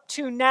culture up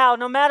to now?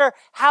 No matter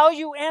how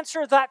you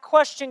answer that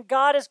question,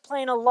 God is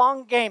playing a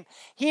long game.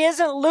 He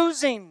isn't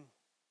losing.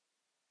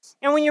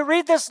 And when you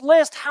read this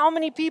list, how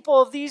many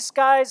people of these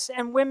guys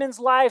and women's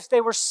lives,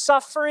 they were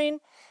suffering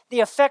the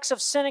effects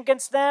of sin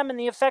against them and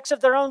the effects of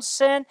their own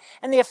sin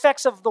and the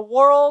effects of the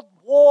world,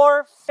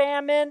 war,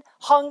 famine,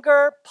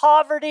 hunger,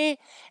 poverty,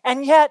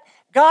 and yet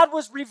God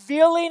was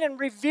revealing,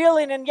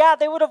 and yeah,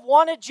 they would have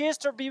wanted Jesus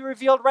to be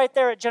revealed right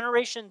there at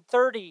generation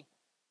 30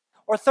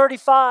 or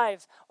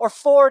 35 or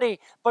 40,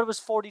 but it was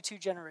 42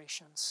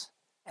 generations.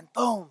 And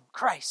boom,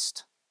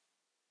 Christ.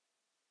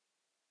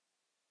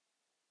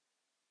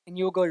 And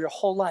you'll go your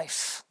whole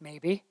life,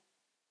 maybe,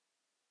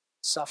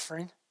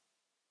 suffering.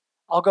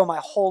 I'll go my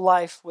whole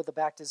life with a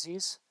back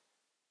disease,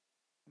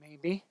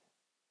 maybe.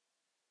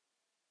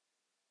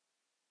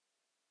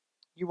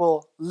 You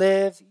will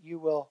live, you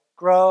will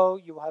grow,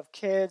 you will have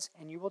kids,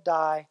 and you will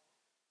die.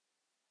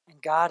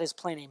 And God is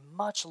playing a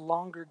much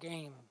longer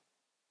game.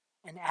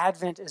 And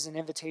Advent is an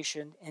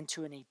invitation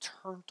into an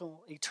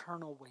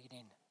eternal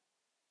waiting,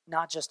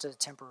 not just a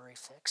temporary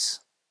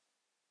fix.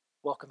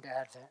 Welcome to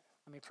Advent.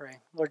 Let me pray.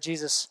 Lord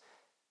Jesus,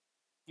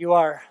 you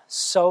are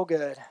so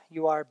good.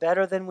 You are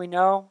better than we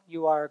know.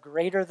 You are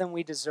greater than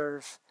we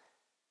deserve.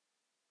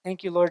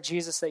 Thank you, Lord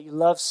Jesus, that you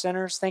love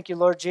sinners. Thank you,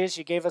 Lord Jesus,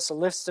 you gave us a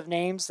list of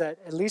names that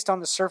at least on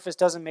the surface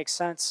doesn't make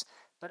sense.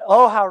 But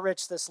oh, how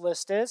rich this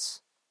list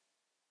is.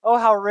 Oh,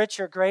 how rich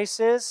your grace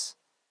is.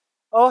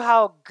 Oh,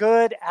 how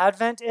good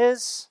Advent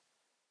is.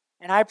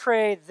 And I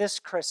pray this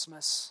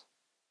Christmas,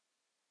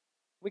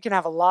 we can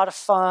have a lot of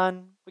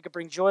fun. We can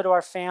bring joy to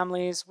our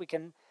families. We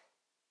can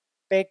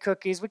bake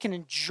cookies. We can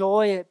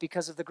enjoy it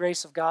because of the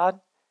grace of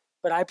God.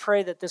 But I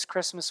pray that this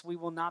Christmas we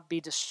will not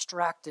be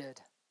distracted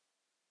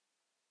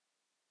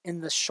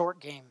in the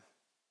short game,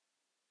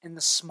 in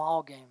the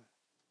small game.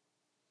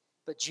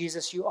 But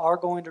Jesus, you are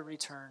going to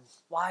return.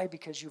 Why?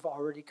 Because you've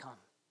already come.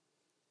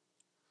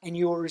 And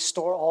you will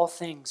restore all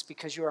things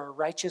because you are a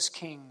righteous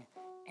king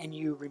and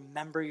you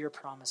remember your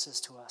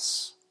promises to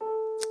us.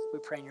 We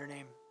pray in your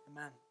name.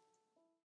 Amen.